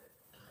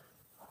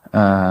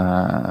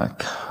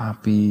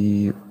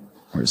 copy,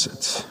 where is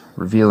it?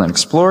 Reveal and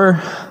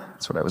Explorer.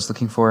 That's what I was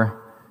looking for.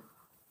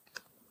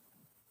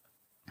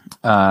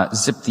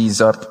 Zip these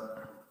up.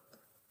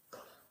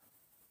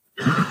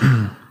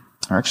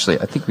 Or actually,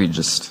 I think we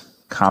just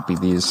copy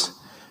these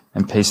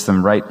and paste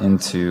them right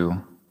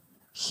into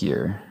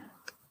here.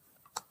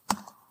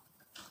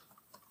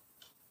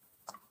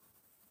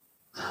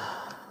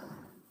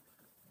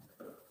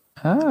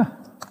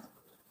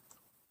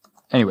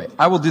 Anyway,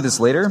 I will do this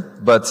later,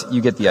 but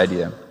you get the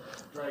idea.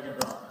 Drag and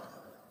drop.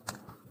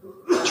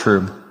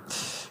 True.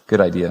 Good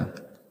idea.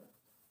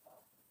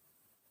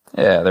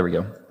 Yeah, there we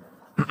go.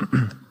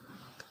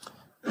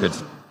 Good.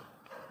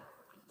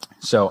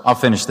 So I'll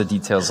finish the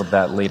details of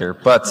that later,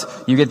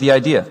 but you get the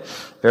idea.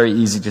 Very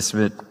easy to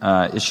submit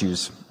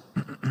issues.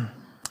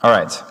 All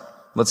right,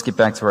 let's get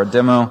back to our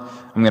demo.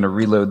 I'm going to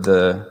reload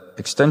the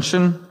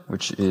extension,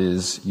 which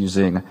is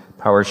using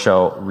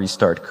PowerShell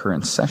restart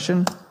current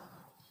session,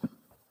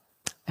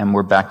 and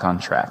we're back on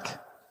track.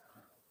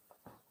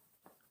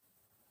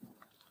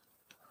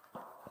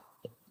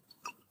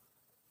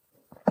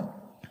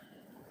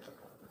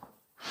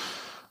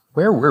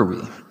 Where were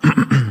we?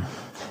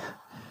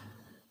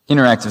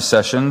 Interactive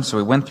session, so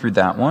we went through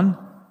that one.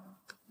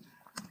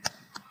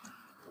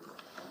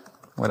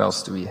 What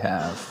else do we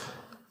have?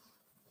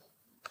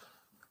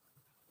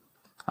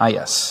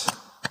 Yes.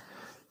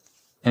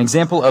 An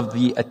example of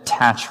the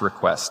attach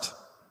request.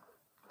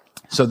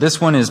 So this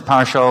one is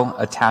PowerShell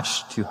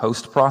attached to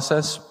host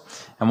process.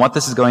 And what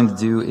this is going to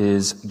do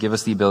is give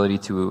us the ability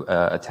to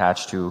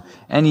attach to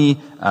any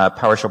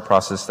PowerShell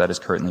process that is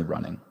currently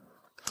running.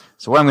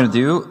 So what I'm going to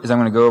do is I'm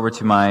going to go over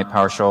to my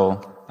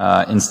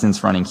PowerShell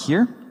instance running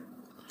here,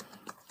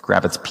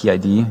 grab its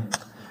PID.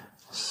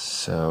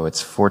 So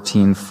it's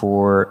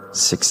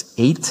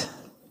 14468.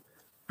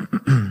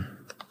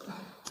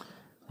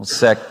 We'll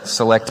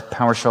select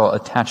PowerShell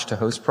attached to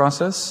host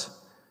process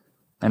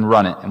and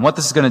run it. And what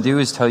this is going to do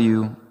is tell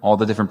you all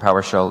the different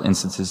PowerShell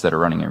instances that are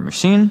running in your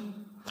machine.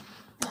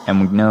 And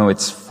we know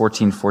it's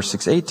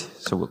 14468,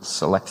 so we'll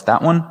select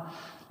that one.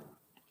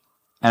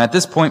 And at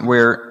this point,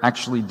 we're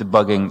actually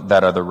debugging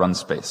that other run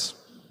space.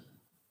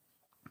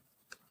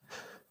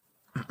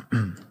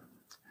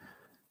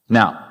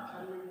 Now,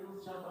 can you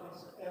use somebody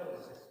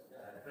else's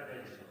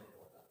credentials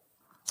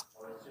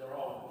or it's your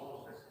own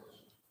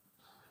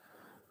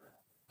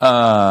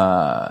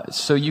process?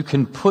 So you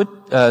can put,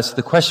 so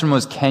the question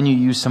was, can you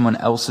use someone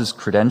else's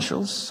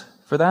credentials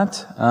for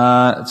that?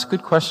 That's a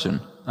good question.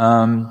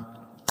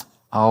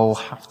 I'll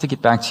have to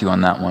get back to you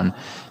on that one.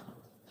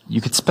 You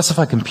could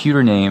specify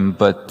computer name,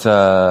 but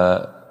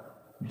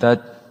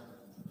that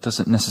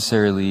doesn't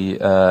necessarily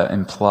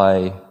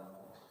imply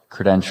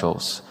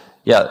credentials.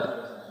 Yeah.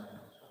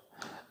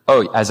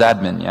 Oh, as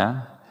admin,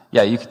 yeah?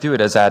 Yeah, you could do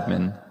it as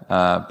admin,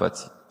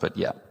 but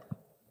yeah.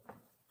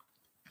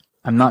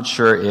 I'm not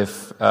sure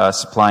if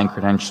supplying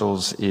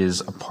credentials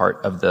is a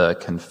part of the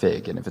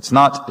config, and if it's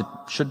not, it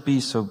should be,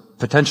 so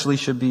potentially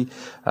should be.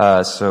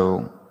 Let's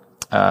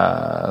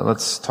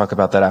talk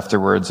about that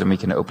afterwards, and we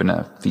can open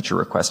a feature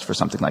request for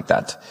something like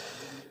that.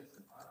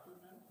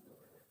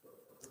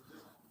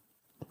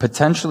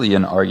 Potentially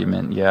an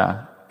argument,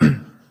 yeah.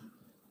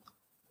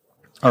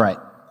 All right.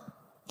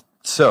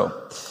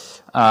 So,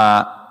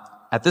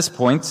 at this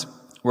point,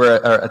 we're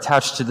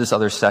attached to this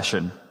other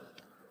session.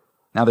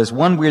 Now, there's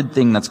one weird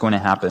thing that's going to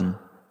happen.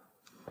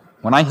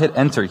 When I hit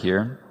enter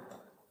here,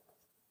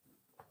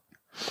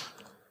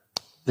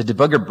 the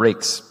debugger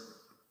breaks.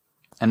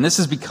 And this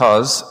is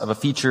because of a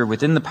feature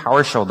within the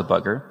PowerShell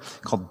debugger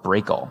called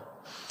breakall,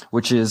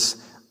 which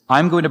is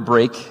I'm going to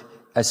break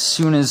as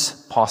soon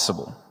as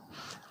possible.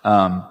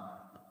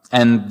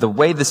 And the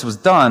way this was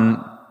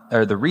done,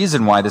 or the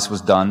reason why this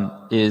was done,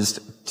 is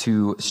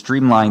to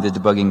streamline the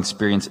debugging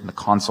experience in the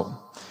console.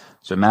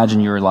 So imagine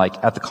you're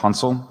like at the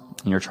console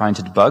and you're trying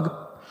to debug.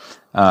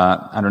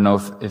 I don't know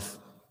if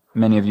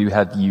many of you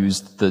have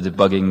used the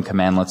debugging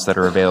commandlets that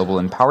are available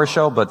in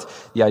PowerShell, but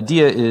the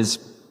idea is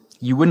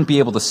you wouldn't be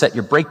able to set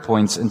your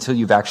breakpoints until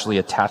you've actually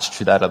attached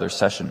to that other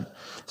session.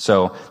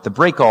 So the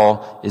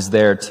breakall is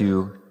there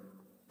to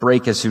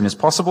break as soon as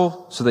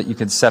possible so that you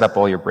can set up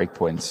all your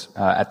breakpoints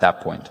at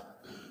that point.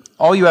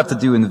 All you have to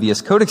do in the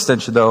VS Code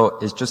extension, though,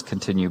 is just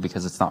continue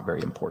because it's not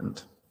very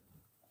important.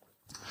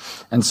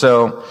 And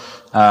so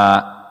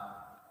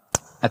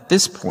at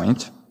this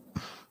point,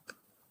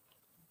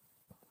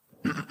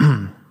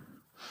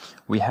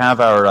 we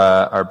have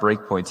our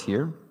breakpoints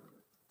here.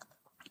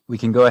 We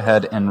can go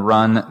ahead and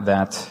run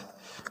that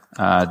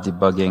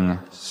debugging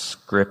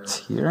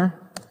script here.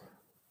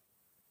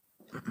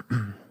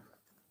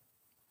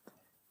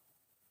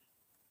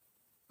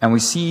 And we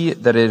see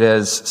that it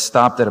has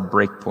stopped at a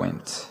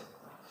breakpoint.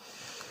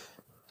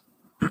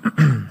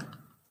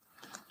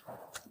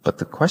 But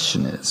the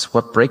question is,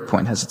 what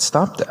breakpoint has it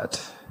stopped at?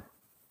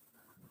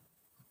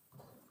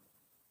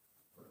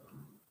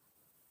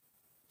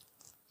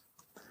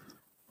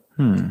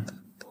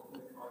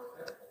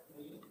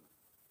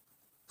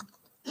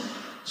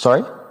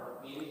 Sorry?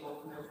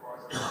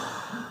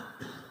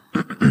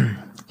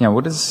 Yeah,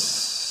 what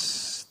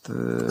is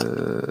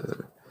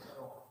the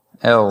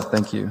L?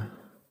 Thank you.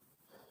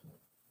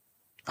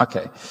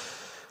 Okay.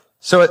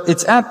 So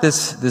it's at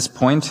this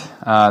point.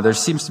 There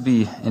seems to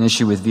be an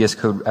issue with VS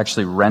Code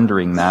actually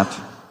rendering that.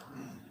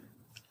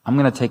 I'm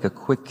going to take a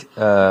quick,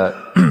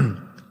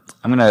 I'm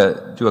going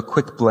to do a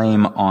quick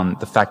blame on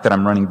the fact that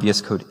I'm running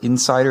VS Code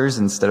Insiders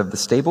instead of the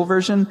stable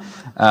version,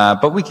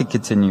 but we could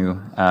continue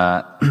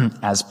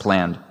as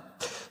planned.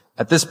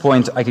 At this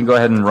point, I can go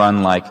ahead and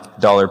run like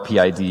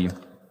 $PID,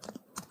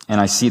 and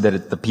I see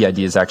that the PID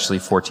is actually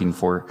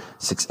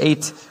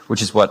 14468,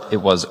 which is what it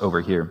was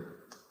over here.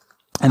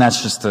 And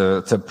that's just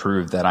to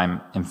prove that I'm,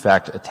 in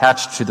fact,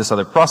 attached to this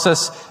other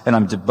process, and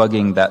I'm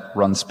debugging that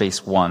run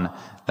space 1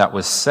 that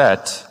was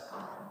set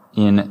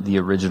in the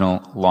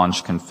original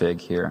launch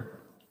config here.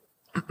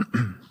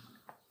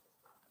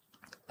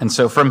 And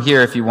so from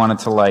here, if you wanted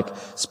to like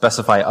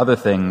specify other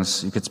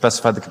things, you could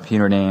specify the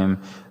computer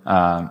name.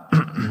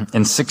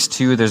 In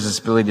 6.2, there's this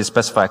ability to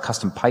specify a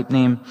custom pipe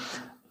name.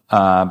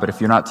 But if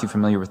you're not too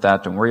familiar with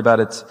that, don't worry about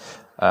it.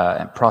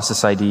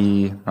 Process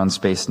ID, run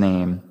space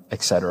name,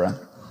 etc.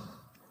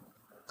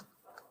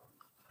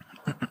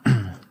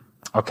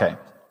 Okay.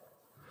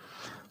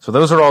 So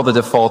those are all the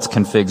default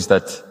configs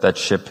that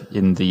ship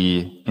in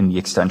the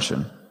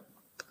extension.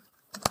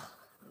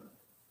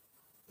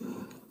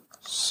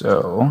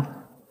 So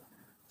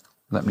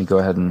let me go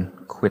ahead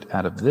and quit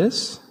out of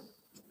this.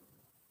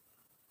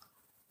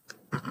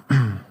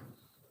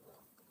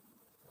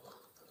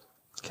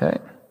 Okay.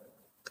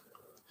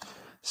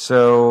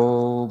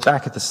 So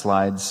back at the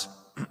slides.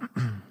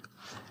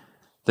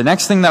 The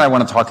next thing that I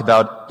want to talk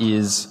about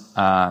is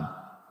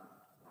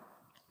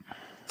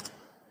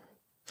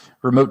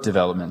remote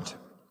development.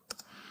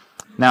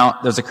 Now,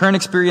 there's a current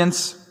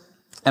experience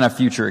and a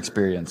future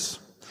experience.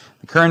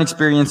 The current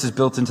experience is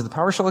built into the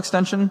PowerShell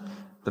extension.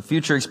 The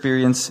future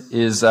experience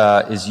is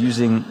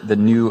using the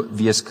new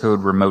VS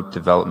Code remote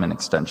development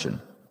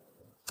extension.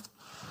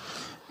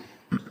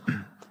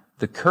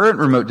 The current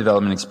remote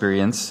development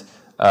experience,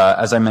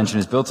 as I mentioned,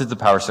 is built into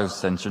the PowerShell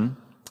extension,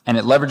 and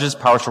it leverages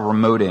PowerShell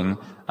remoting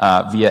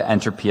via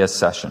Enter PS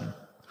session.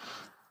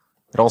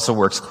 It also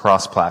works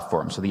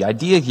cross-platform. So the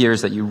idea here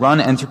is that you run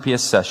Enter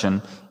PS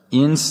session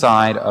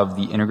inside of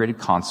the integrated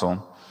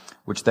console,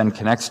 which then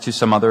connects to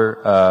some other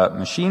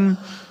machine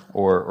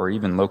or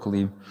even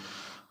locally.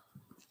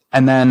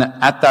 And then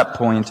at that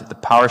point, the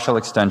PowerShell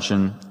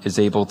extension is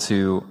able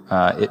to,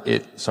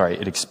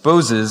 it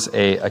exposes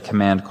a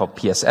command called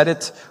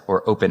psedit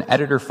or open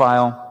editor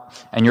file,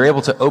 and you're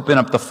able to open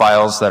up the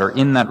files that are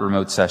in that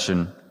remote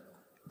session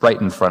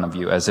right in front of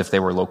you as if they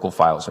were local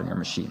files on your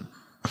machine.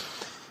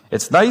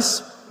 It's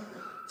nice,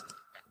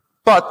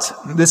 but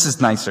this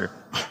is nicer.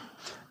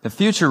 The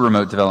future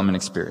remote development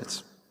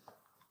experience.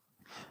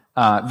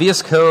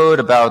 VS Code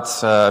about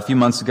a few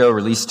months ago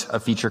released a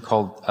feature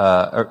called,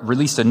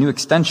 released a new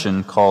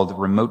extension called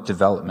remote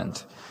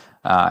development.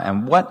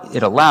 And what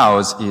it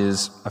allows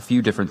is a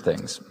few different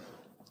things.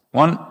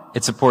 One,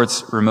 it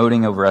supports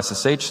remoting over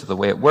SSH. So the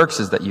way it works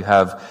is that you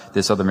have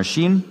this other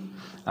machine,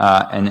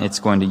 and it's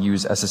going to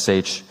use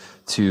SSH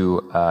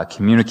to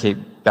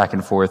communicate back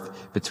and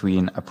forth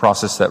between a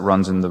process that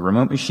runs in the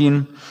remote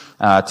machine,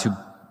 to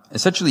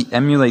essentially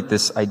emulate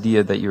this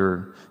idea that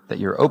you're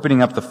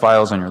opening up the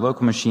files on your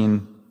local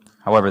machine.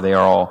 However, they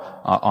are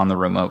all on the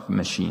remote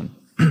machine.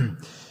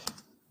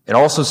 It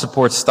also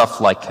supports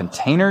stuff like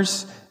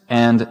containers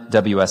and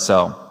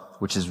WSL,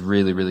 which is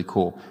really, really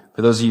cool.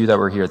 For those of you that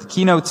were here at the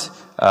keynote,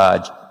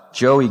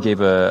 Joey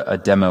gave a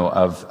demo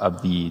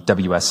of the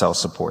WSL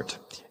support,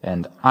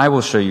 and I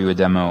will show you a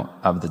demo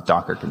of the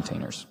Docker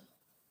containers.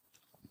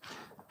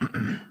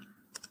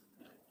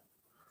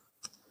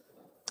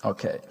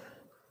 Okay.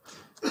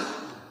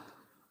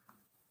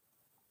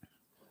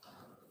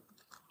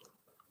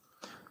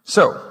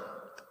 So,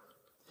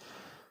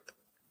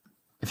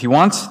 if you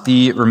want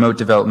the remote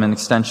development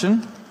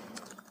extension,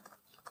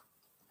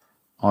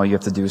 all you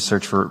have to do is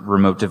search for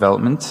remote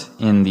development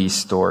in the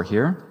store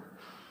here.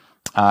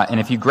 And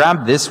if you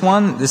grab this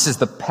one, this is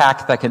the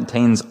pack that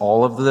contains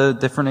all of the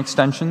different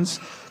extensions,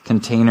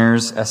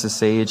 containers,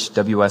 SSH,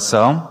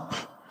 WSL.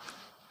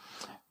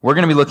 We're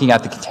going to be looking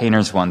at the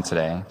containers one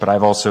today, but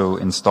I've also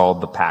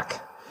installed the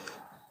pack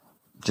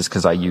just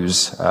because I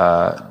use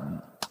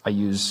a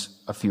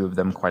few of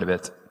them quite a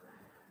bit.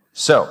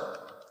 So,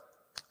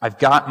 I've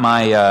got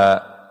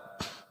my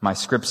my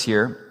scripts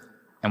here,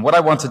 and what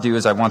I want to do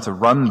is I want to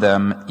run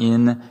them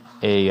in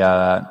a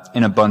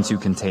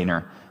Ubuntu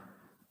container.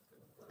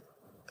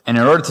 And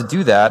in order to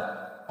do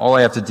that, all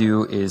I have to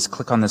do is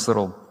click on this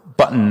little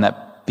button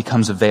that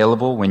becomes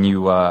available when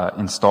you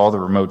install the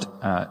remote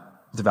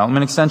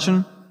development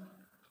extension,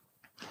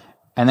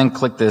 and then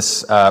click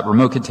this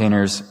remote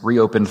containers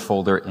reopened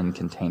folder in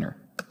container.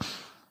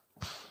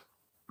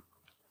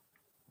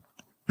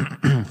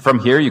 From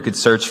here, you could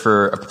search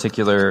for a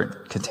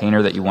particular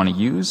container that you want to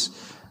use.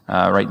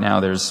 Right now,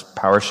 there's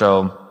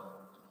PowerShell,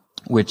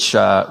 which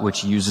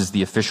uses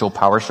the official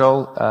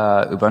PowerShell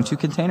Ubuntu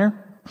container.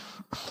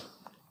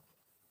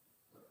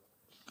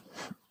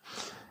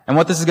 And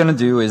what this is going to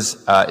do is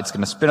it's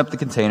going to spin up the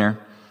container.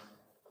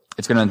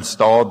 It's going to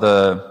install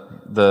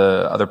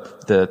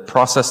the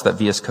process that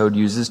VS Code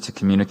uses to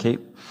communicate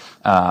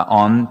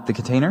on the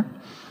container.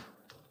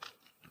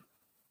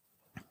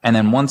 And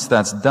then once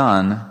that's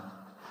done,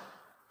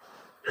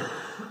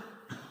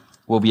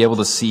 we'll be able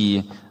to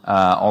see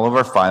all of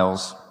our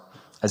files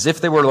as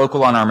if they were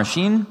local on our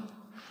machine,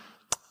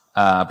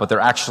 but they're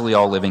actually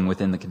all living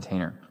within the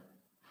container.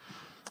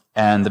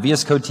 And the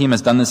VS Code team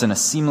has done this in a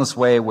seamless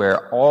way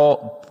where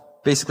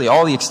basically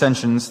all the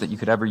extensions that you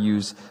could ever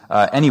use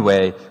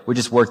anyway would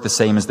just work the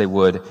same as they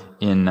would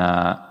in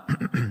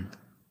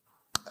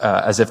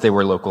as if they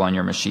were local on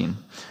your machine.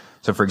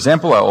 So for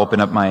example, I'll open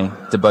up my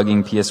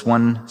debugging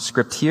PS1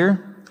 script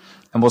here,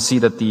 and we'll see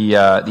that the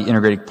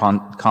integrated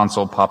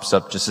console pops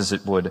up just as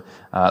it would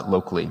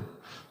locally.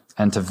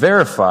 And to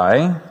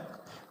verify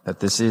that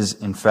this is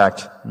in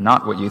fact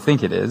not what you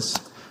think it is,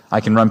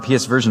 I can run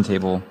PS version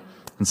table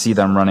and see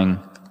that I'm running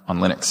on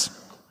Linux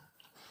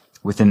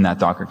within that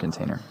Docker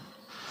container.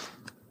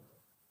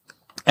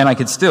 And I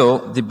could still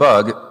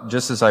debug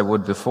just as I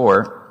would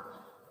before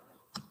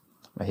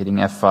by hitting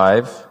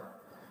F5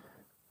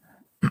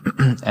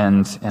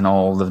 and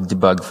all the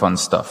debug fun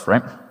stuff,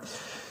 right?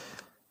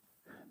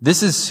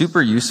 This is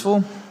super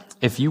useful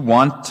if you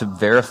want to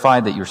verify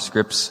that your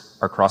scripts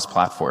are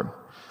cross-platform.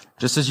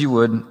 Just as you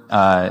would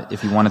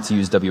if you wanted to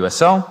use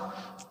WSL,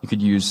 you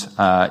could use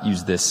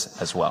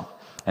this as well.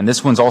 And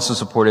this one's also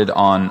supported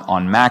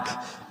on Mac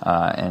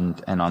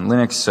and on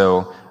Linux.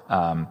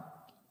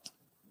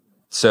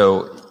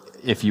 So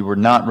if you were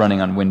not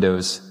running on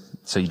Windows,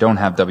 so you don't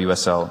have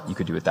WSL, you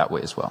could do it that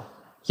way as well.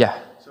 Yeah.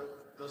 So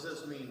does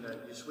this mean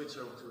that you switch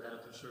over to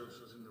editor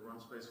services in the run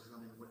space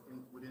running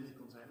within the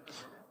container as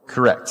well?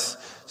 Correct.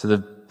 So the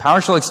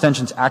PowerShell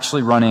extension's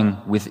actually running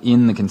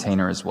within the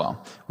container as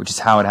well, which is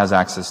how it has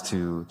access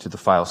to the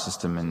file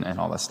system and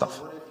all that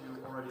stuff. What if you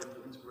already have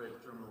the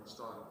integrated terminal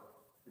started?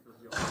 Because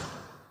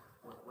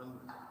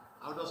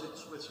how does it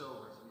switch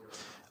over?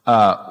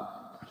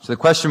 So the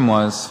question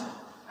was,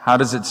 how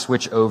does it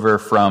switch over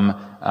from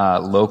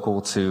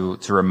local to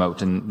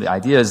remote? And the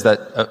idea is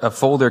that a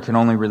folder can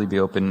only really be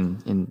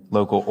open in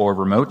local or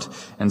remote.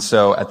 And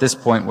so at this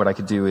point, what I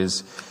could do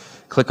is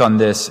click on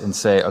this and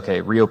say,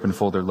 okay, reopen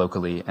folder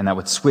locally, and that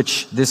would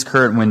switch this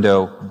current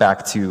window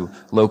back to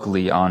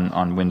locally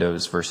on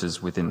Windows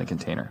versus within the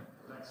container.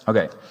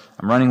 Okay,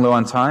 I'm running low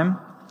on time.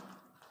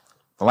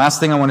 The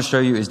last thing I want to show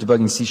you is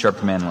debugging C#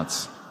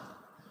 commandlets.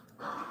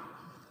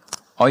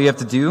 All you have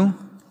to do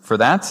for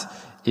that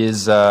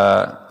is,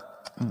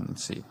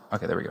 let's see,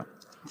 okay, there we go.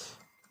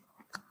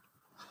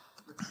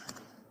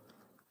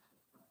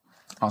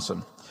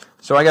 Awesome.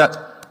 So I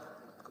got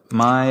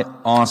my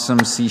awesome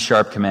C#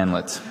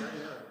 commandlet.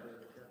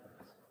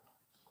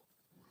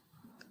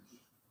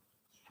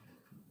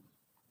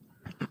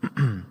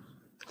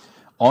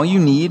 All you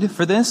need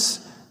for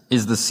this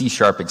is the C#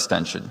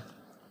 extension.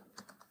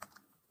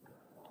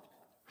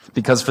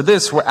 Because for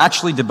this, we're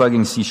actually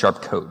debugging C#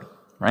 code,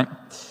 right?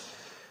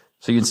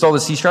 So you install the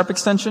C#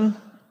 extension,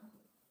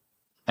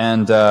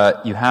 and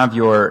you have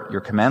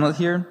your commandlet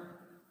here.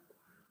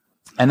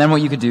 And then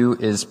what you could do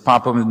is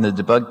pop open the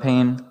debug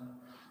pane,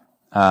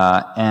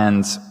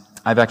 and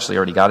I've actually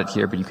already got it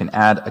here, but you can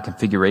add a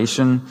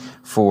configuration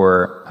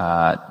for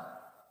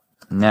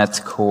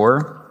net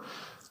core.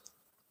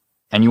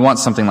 And you want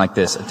something like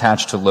this,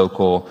 attached to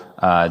local,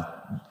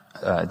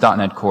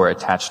 .NET Core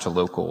attached to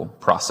local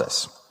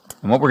process.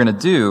 And what we're going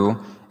to do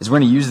is we're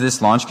going to use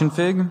this launch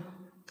config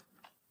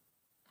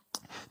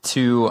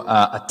to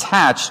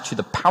attach to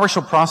the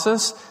PowerShell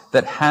process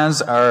that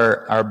has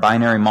our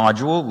binary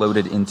module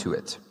loaded into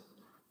it.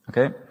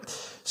 Okay?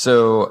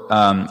 So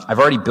I've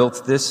already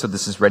built this, so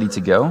this is ready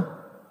to go.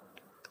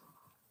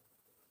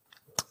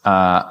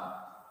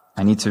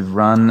 I need to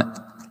run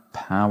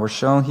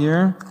PowerShell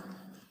here.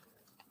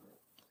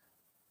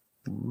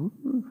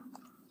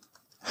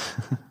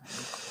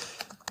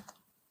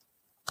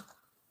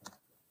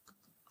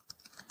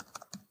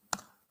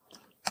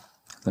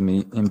 Let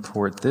me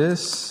import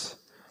this.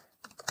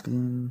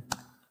 Bin.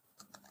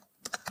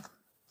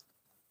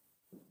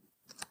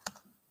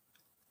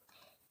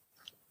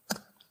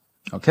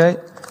 Okay,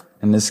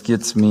 and this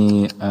gets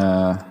me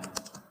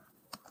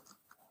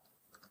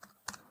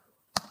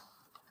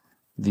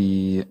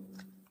the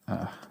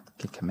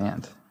git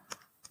command.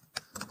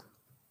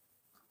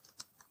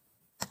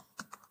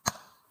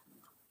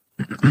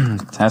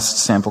 Test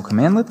sample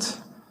commandlet.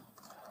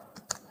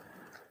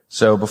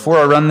 So before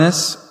I run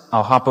this,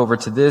 I'll hop over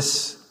to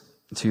this,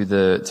 to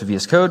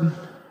VS Code,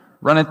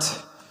 run it,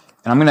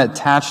 and I'm going to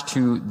attach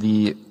to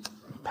the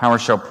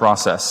PowerShell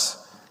process.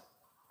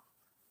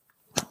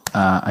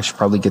 I should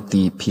probably get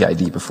the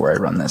PID before I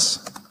run this.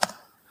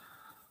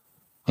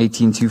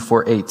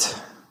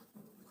 18248.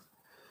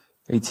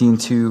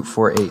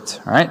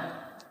 18248. All right.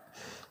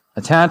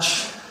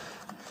 Attach.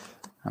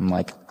 I'm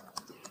like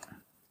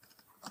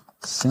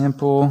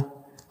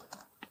sample.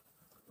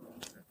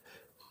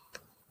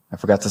 I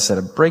forgot to set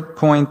a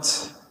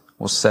breakpoint.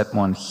 We'll set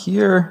one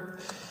here.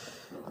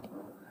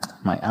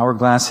 My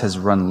hourglass has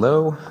run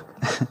low.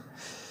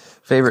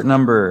 Favorite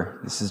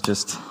number. This is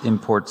just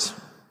import.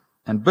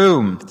 And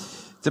boom,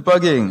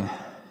 debugging.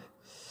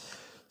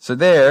 So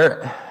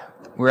there,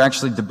 we're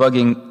actually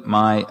debugging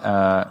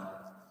my,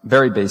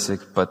 very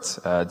basic, but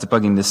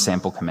debugging this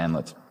sample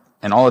commandlet.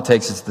 And all it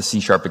takes is the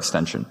C#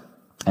 extension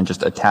and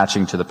just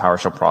attaching to the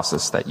PowerShell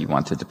process that you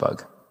want to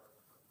debug.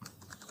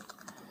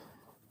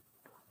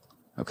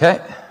 Okay.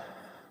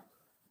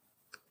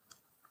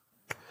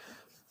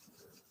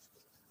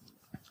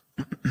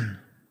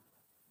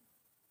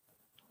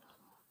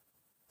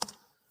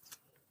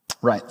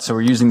 Right, so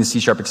we're using the C#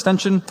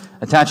 extension,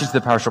 attach it to the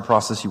PowerShell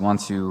process you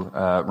want to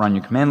run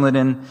your commandlet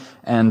in.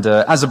 And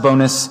as a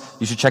bonus,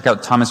 you should check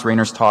out Thomas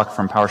Rayner's talk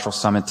from PowerShell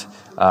Summit.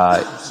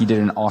 He did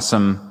an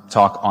awesome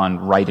talk on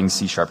writing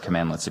C#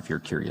 commandlets if you're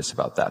curious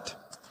about that.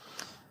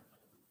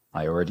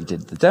 I already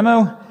did the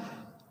demo,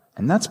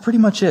 and that's pretty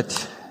much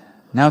it.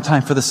 Now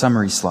time for the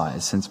summary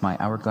slides, since my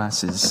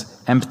hourglass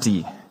is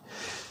empty.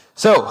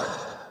 So,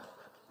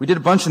 we did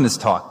a bunch in this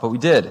talk, but we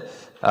did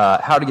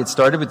how to get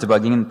started with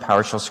debugging in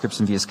PowerShell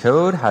scripts in VS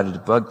Code, how to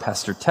debug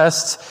pester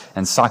tests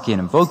and socket and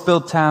invoke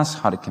build tasks,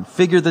 how to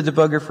configure the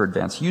debugger for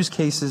advanced use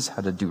cases,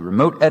 how to do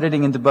remote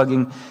editing and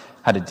debugging,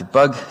 how to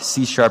debug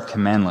C#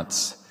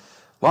 commandlets.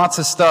 Lots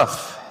of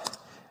stuff.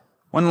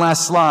 One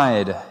last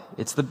slide.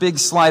 It's the big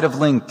slide of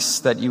links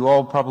that you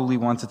all probably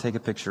want to take a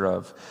picture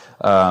of.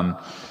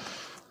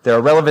 There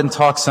are relevant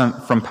talks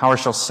from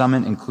PowerShell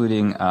Summit,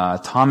 including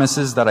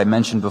Thomas's that I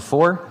mentioned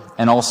before,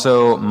 and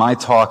also my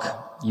talk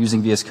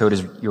using VS Code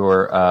as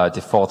your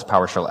default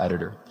PowerShell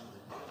editor.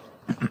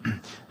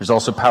 There's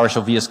also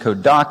PowerShell VS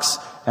Code docs,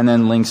 and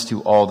then links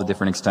to all the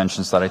different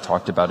extensions that I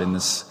talked about in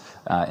this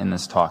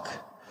talk.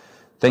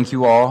 Thank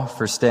you all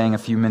for staying a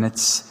few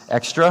minutes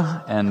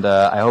extra, and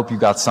I hope you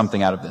got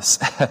something out of this.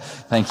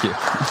 Thank you.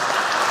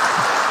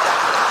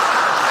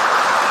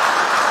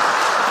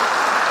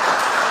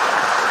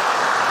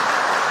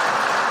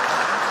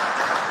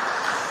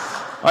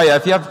 Oh yeah,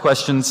 if you have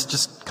questions,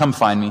 just come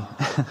find me.